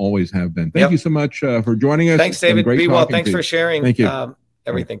problem, always have been. Thank you so much for joining us. Thanks, David. Be well. Thanks for sharing. Thank you.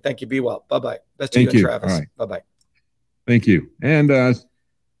 Everything. Right. Thank you. Be well. Bye-bye. Best to you and Travis. Right. Bye-bye. Thank you. And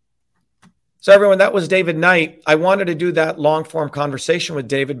so everyone, that was David Knight. I wanted to do that long form conversation with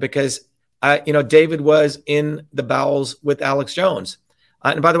David because, David was in the bowels with Alex Jones.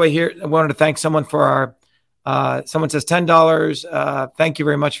 And by the way, here, I wanted to thank someone for someone says $10. Thank you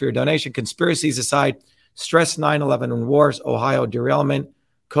very much for your donation. Conspiracies aside, stress 9/11 and wars, Ohio derailment,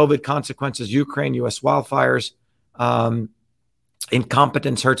 COVID consequences, Ukraine, U.S. wildfires,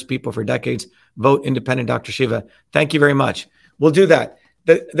 incompetence hurts people for decades. Vote independent, Dr. Shiva. Thank you very much. We'll do that.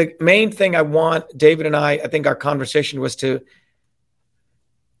 The main thing I want, David and I think our conversation was to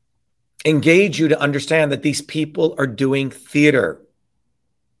engage you to understand that these people are doing theater.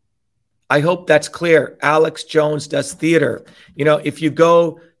 I hope that's clear. Alex Jones does theater. If you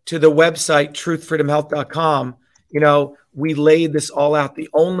go to the website, truthfreedomhealth.com, we laid this all out. The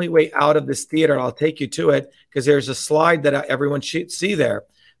only way out of this theater, I'll take you to it because there's a slide that everyone should see there.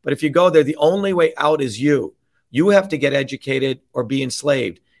 But if you go there, the only way out is you. You have to get educated or be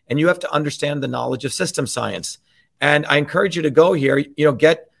enslaved, and you have to understand the knowledge of system science. And I encourage you to go here,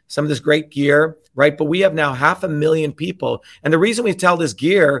 get some of this great gear, right? But we have now 500,000 people. And the reason we tell this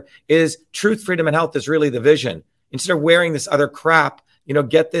gear is truth, freedom, and health is really the vision. Instead of wearing this other crap,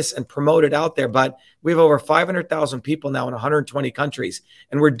 get this and promote it out there. But we have over 500,000 people now in 120 countries.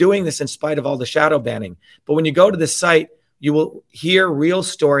 And we're doing this in spite of all the shadow banning. But when you go to the site, you will hear real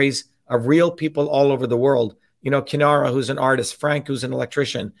stories of real people all over the world. Kinara, who's an artist, Frank, who's an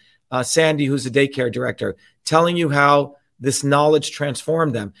electrician, Sandy, who's a daycare director, telling you how this knowledge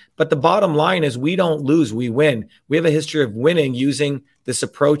transformed them. But the bottom line is we don't lose, we win. We have a history of winning using this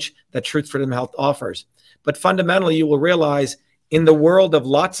approach that Truth, Freedom, Health offers. But fundamentally, you will realize in the world of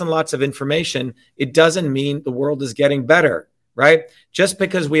lots and lots of information, it doesn't mean the world is getting better, right? Just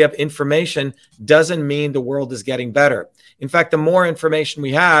because we have information doesn't mean the world is getting better. In fact, the more information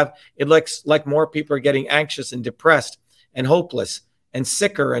we have, it looks like more people are getting anxious and depressed and hopeless and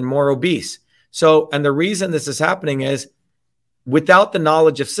sicker and more obese. So, and the reason this is happening is without the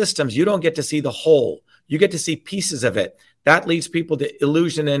knowledge of systems, you don't get to see the whole. You get to see pieces of it. That leads people to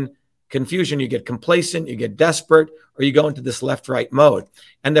illusion and confusion. You get complacent, you get desperate, or you go into this left-right mode.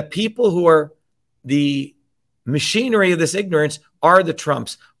 And the people who are the machinery of this ignorance are the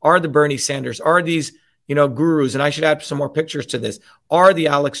Trumps, are the Bernie Sanders, are these gurus, and I should add some more pictures to this, are the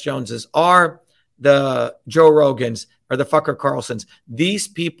Alex Joneses, are the Joe Rogans, or the Fucker Carlsons. These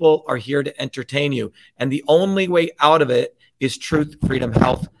people are here to entertain you. And the only way out of it is truth, freedom,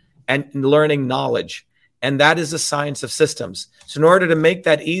 health, and learning knowledge. And that is the science of systems. So in order to make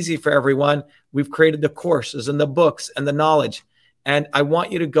that easy for everyone, we've created the courses and the books and the knowledge. And I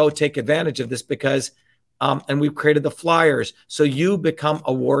want you to go take advantage of this because and we've created the flyers. So you become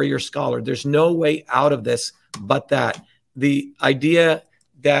a warrior scholar. There's no way out of this but that. The idea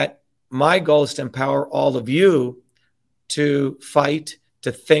that my goal is to empower all of you to fight,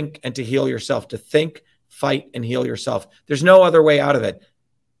 to think, and to heal yourself. To think, fight, and heal yourself. There's no other way out of it.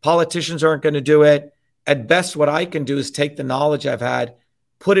 Politicians aren't going to do it. At best, what I can do is take the knowledge I've had,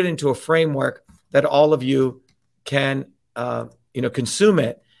 put it into a framework that all of you can, consume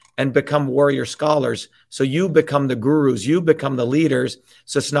it and become warrior scholars. So you become the gurus, you become the leaders.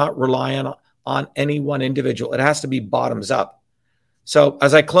 So it's not reliant on any one individual. It has to be bottoms up. So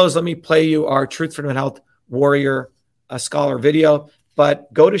as I close, let me play you our Truth, Freedom, and Health Warrior Scholar video.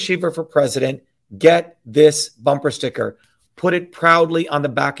 But go to Shiva for President, get this bumper sticker, put it proudly on the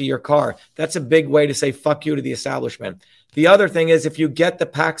back of your car. That's a big way to say fuck you to the establishment. The other thing is if you get the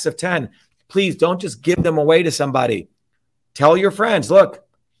packs of 10, please don't just give them away to somebody. Tell your friends, look,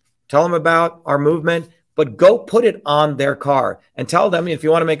 tell them about our movement, but go put it on their car and tell them if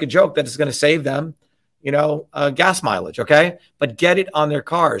you want to make a joke that it's going to save them, gas mileage, okay? But get it on their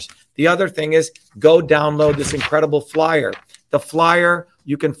cars. The other thing is go download this incredible flyer. The flyer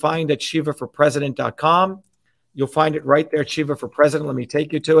you can find at shivaforpresident.com. You'll find it right there, Shiva for President. Let me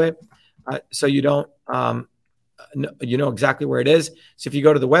take you to it so you don't, you know exactly where it is. So if you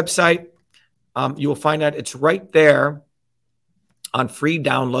go to the website, you will find out it's right there on free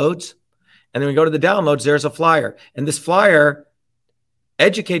downloads. And then we go to the downloads, there's a flyer. And this flyer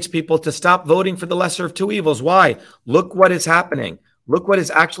educates people to stop voting for the lesser of two evils. Why? Look what is happening. Look what is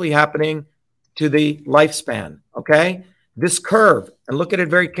actually happening to the lifespan, okay? This curve, and look at it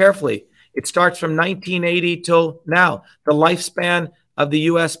very carefully. It starts from 1980 till now. The lifespan of the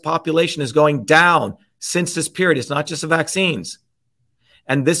U.S. population is going down since this period. It's not just the vaccines.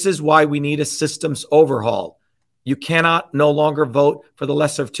 And this is why we need a systems overhaul. You cannot no longer vote for the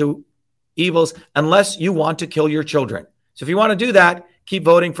lesser of two evils unless you want to kill your children. So if you want to do that, keep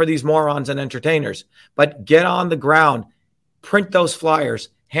voting for these morons and entertainers. But get on the ground, print those flyers,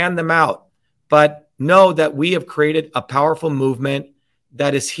 hand them out. But know that we have created a powerful movement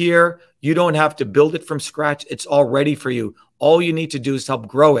that is here. You don't have to build it from scratch. It's all ready for you. All you need to do is help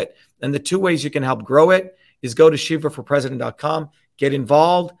grow it. And the two ways you can help grow it is go to shivaforpresident.com, get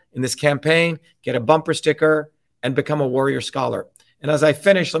involved in this campaign, get a bumper sticker, and become a warrior scholar. And as I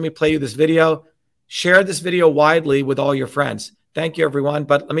finish, let me play you this video. Share this video widely with all your friends. Thank you, everyone.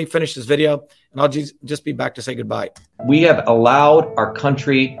 But let me finish this video, and I'll just be back to say goodbye. We have allowed our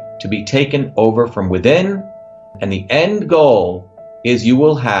country to be taken over from within, and the end goal is you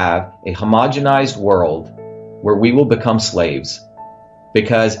will have a homogenized world where we will become slaves,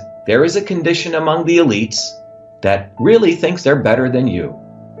 because there is a condition among the elites that really thinks they're better than you,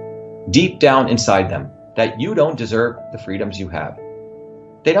 deep down inside them, that you don't deserve the freedoms you have.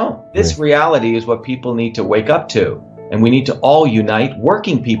 They don't. This reality is what people need to wake up to, and we need to all unite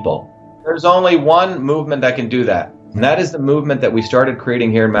working people. There's only one movement that can do that, and that is the movement that we started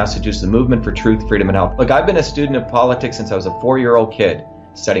creating here in Massachusetts, the Movement for Truth, Freedom, and Health. Look, I've been a student of politics since I was a 4-year-old kid,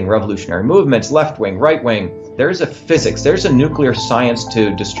 studying revolutionary movements, left wing, right wing. There's a physics, there's a nuclear science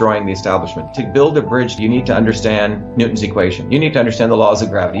to destroying the establishment. To build a bridge, you need to understand Newton's equation. You need to understand the laws of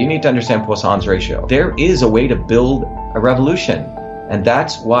gravity. You need to understand Poisson's ratio. There is a way to build a revolution. And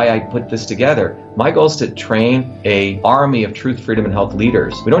that's why I put this together. My goal is to train an army of truth, freedom, and health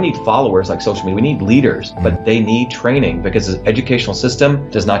leaders. We don't need followers like social media. We need leaders, but they need training because the educational system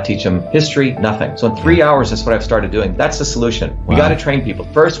does not teach them history, nothing. So in 3 hours, that's what I've started doing. That's the solution. We got to train people.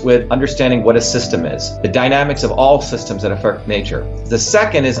 First, with understanding what a system is, the dynamics of all systems that affect nature. The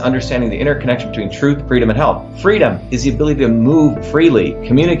second is understanding the interconnection between truth, freedom, and health. Freedom is the ability to move freely,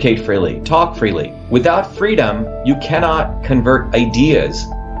 communicate freely, talk freely. Without freedom, you cannot convert ideas,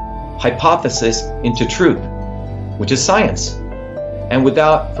 hypothesis into truth, which is science. And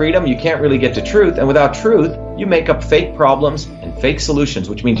without freedom, you can't really get to truth. And without truth, you make up fake problems and fake solutions,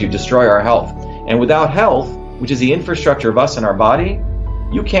 which means you destroy our health. And without health, which is the infrastructure of us and our body,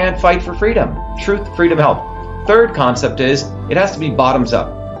 you can't fight for freedom. Truth, freedom, health. Third concept is it has to be bottoms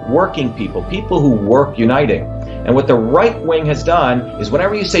up. Working people, people who work uniting. And what the right wing has done is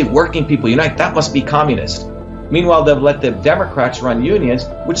whenever you say working people unite, that must be communist. Meanwhile, they've let the Democrats run unions,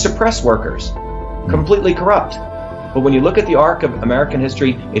 which suppress workers, completely corrupt. But when you look at the arc of American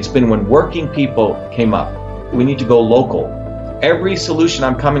history, it's been when working people came up. We need to go local. Every solution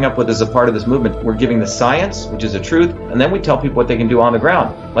I'm coming up with as a part of this movement, we're giving the science, which is the truth, and then we tell people what they can do on the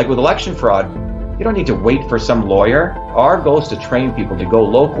ground. Like with election fraud, you don't need to wait for some lawyer. Our goal is to train people to go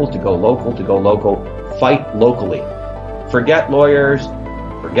local, to go local, to go local, fight locally. Forget lawyers,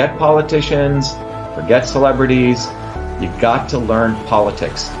 forget politicians, forget celebrities. You've got to learn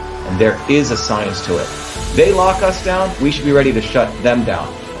politics, and there is a science to it. They lock us down, we should be ready to shut them down.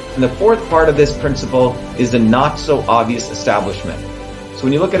 And the fourth part of this principle is the not so obvious establishment. So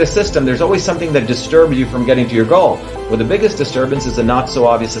when you look at a system, there's always something that disturbs you from getting to your goal. Well, the biggest disturbance is the not so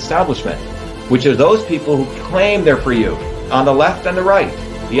obvious establishment, which are those people who claim they're for you, on the left and the right.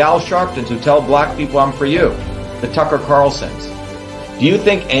 The Al Sharptons who tell black people I'm for you. The Tucker Carlsons. Do you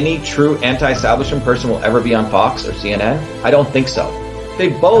think any true anti-establishment person will ever be on Fox or CNN? I don't think so. They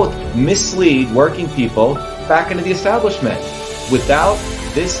both mislead working people back into the establishment. Without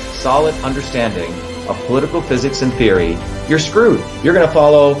this solid understanding of political physics and theory, you're screwed. You're going to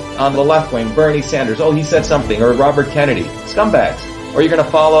follow on the left wing, Bernie Sanders. Oh, he said something. Or Robert Kennedy. Scumbags. Or you're going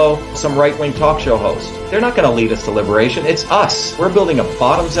to follow some right-wing talk show host. They're not going to lead us to liberation. It's us. We're building a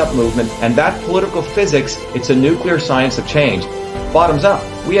bottoms-up movement, and that political physics, it's a nuclear science of change. Bottoms up.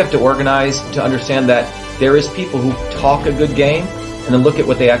 We have to organize to understand that there is people who talk a good game and then look at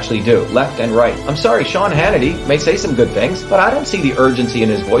what they actually do, left and right. I'm sorry, Sean Hannity may say some good things, but I don't see the urgency in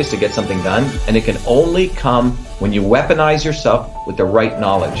his voice to get something done, and it can only come when you weaponize yourself with the right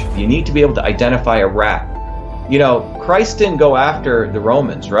knowledge. You need to be able to identify a rat. You know, Christ didn't go after the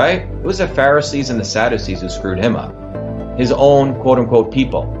Romans, right? It was the Pharisees and the Sadducees who screwed him up. His own quote-unquote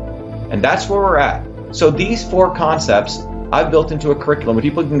people. And that's where we're at. So these four concepts I've built into a curriculum where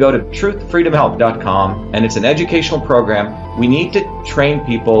people can go to truthfreedomhealth.com, and it's an educational program. We need to train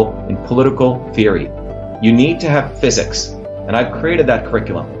people in political theory. You need to have physics, and I've created that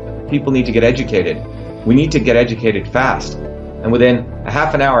curriculum. People need to get educated. We need to get educated fast. And within a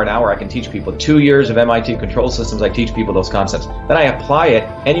half an hour, I can teach people. 2 years of MIT control systems, I teach people those concepts. Then I apply it,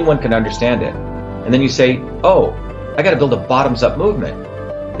 anyone can understand it. And then you say, oh, I got to build a bottoms-up movement.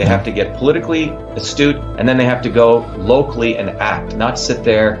 They have to get politically astute, and then they have to go locally and act, not sit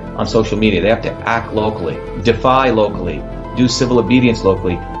there on social media. They have to act locally, defy locally, do civil obedience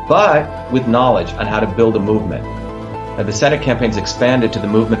locally, but with knowledge on how to build a movement. Now, the Senate campaign's expanded to the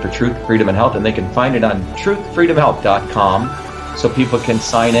Movement for Truth, Freedom, and Health, and they can find it on truthfreedomhealth.com. So people can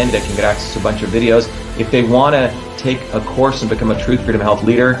sign in, they can get access to a bunch of videos. If they want to take a course and become a Truth, Freedom, Health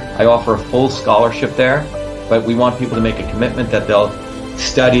leader, I offer a full scholarship there. But we want people to make a commitment that they'll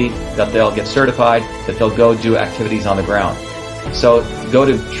study, that they'll get certified, that they'll go do activities on the ground. So go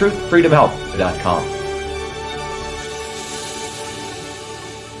to truthfreedomhealth.com.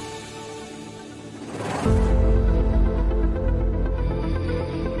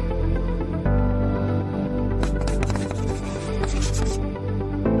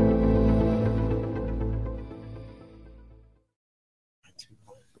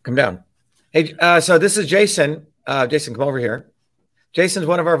 Come down. Hey, so this is Jason. Jason, come over here. Jason's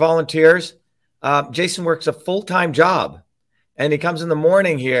one of our volunteers. Jason works a full-time job, and he comes in the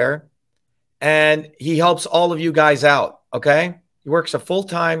morning here, and he helps all of you guys out, okay? He works a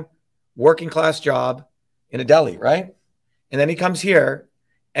full-time working-class job in a deli, right? And then he comes here,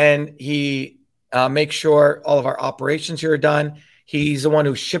 and he makes sure all of our operations here are done. He's the one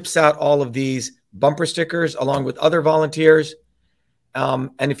who ships out all of these bumper stickers along with other volunteers.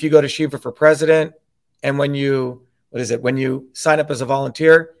 And if you go to Shiva for President, and when you sign up as a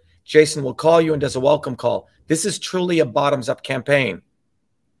volunteer, Jason will call you and does a welcome call. This is truly a bottoms-up campaign.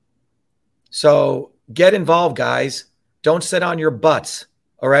 So get involved, guys. Don't sit on your butts,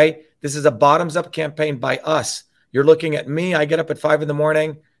 all right? This is a bottoms-up campaign by us. You're looking at me. I get up at 5 in the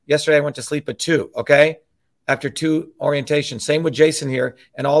morning. Yesterday, I went to sleep at 2, okay? After 2 orientations. Same with Jason here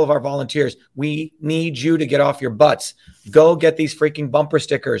and all of our volunteers. We need you to get off your butts. Go get these freaking bumper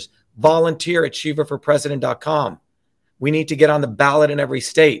stickers. Volunteer at shivaforpresident.com. We need to get on the ballot in every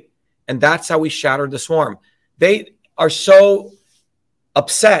state. And that's how we shattered the swarm. They are so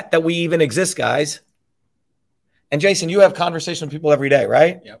upset that we even exist, guys. And Jason, you have conversations with people every day,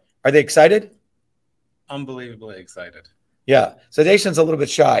 right? Yep. Are they excited? Unbelievably excited. Yeah. So Jason's a little bit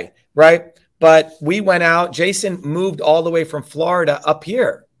shy, right? But we went out. Jason moved all the way from Florida up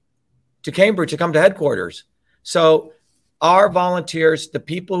here to Cambridge to come to headquarters. So our volunteers, the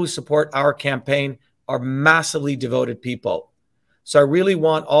people who support our campaign, are massively devoted people. So I really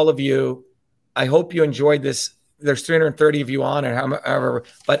want all of you, I hope you enjoyed this. There's 330 of you on, or however,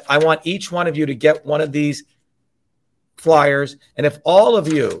 but I want each one of you to get one of these flyers. And if all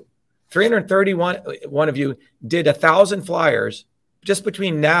of you, 331 of you, did 1,000 flyers just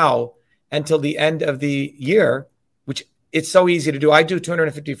between now until the end of the year, which it's so easy to do. I do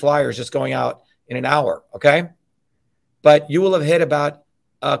 250 flyers just going out in an hour, okay? But you will have hit about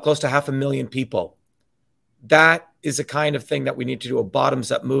close to 500,000 people. That is the kind of thing that we need to do, a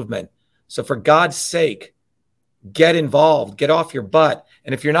bottoms-up movement. So for God's sake, get involved, get off your butt.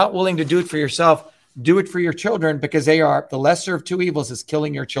 And if you're not willing to do it for yourself, do it for your children, because they are the lesser of two evils is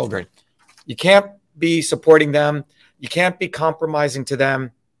killing your children. You can't be supporting them. You can't be compromising to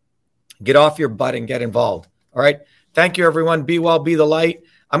them. Get off your butt and get involved. All right. Thank you, everyone. Be well, be the light.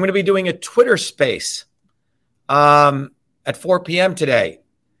 I'm going to be doing a Twitter space at 4 p.m. today.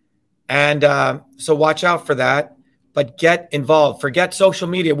 And so watch out for that. But get involved. Forget social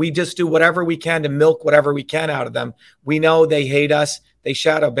media. We just do whatever we can to milk whatever we can out of them. We know they hate us. They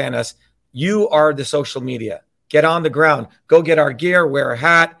shadow ban us. You are the social media. Get on the ground. Go get our gear. Wear a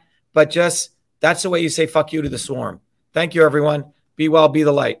hat. But just that's the way you say fuck you to the swarm. Thank you, everyone. Be well, be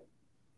the light.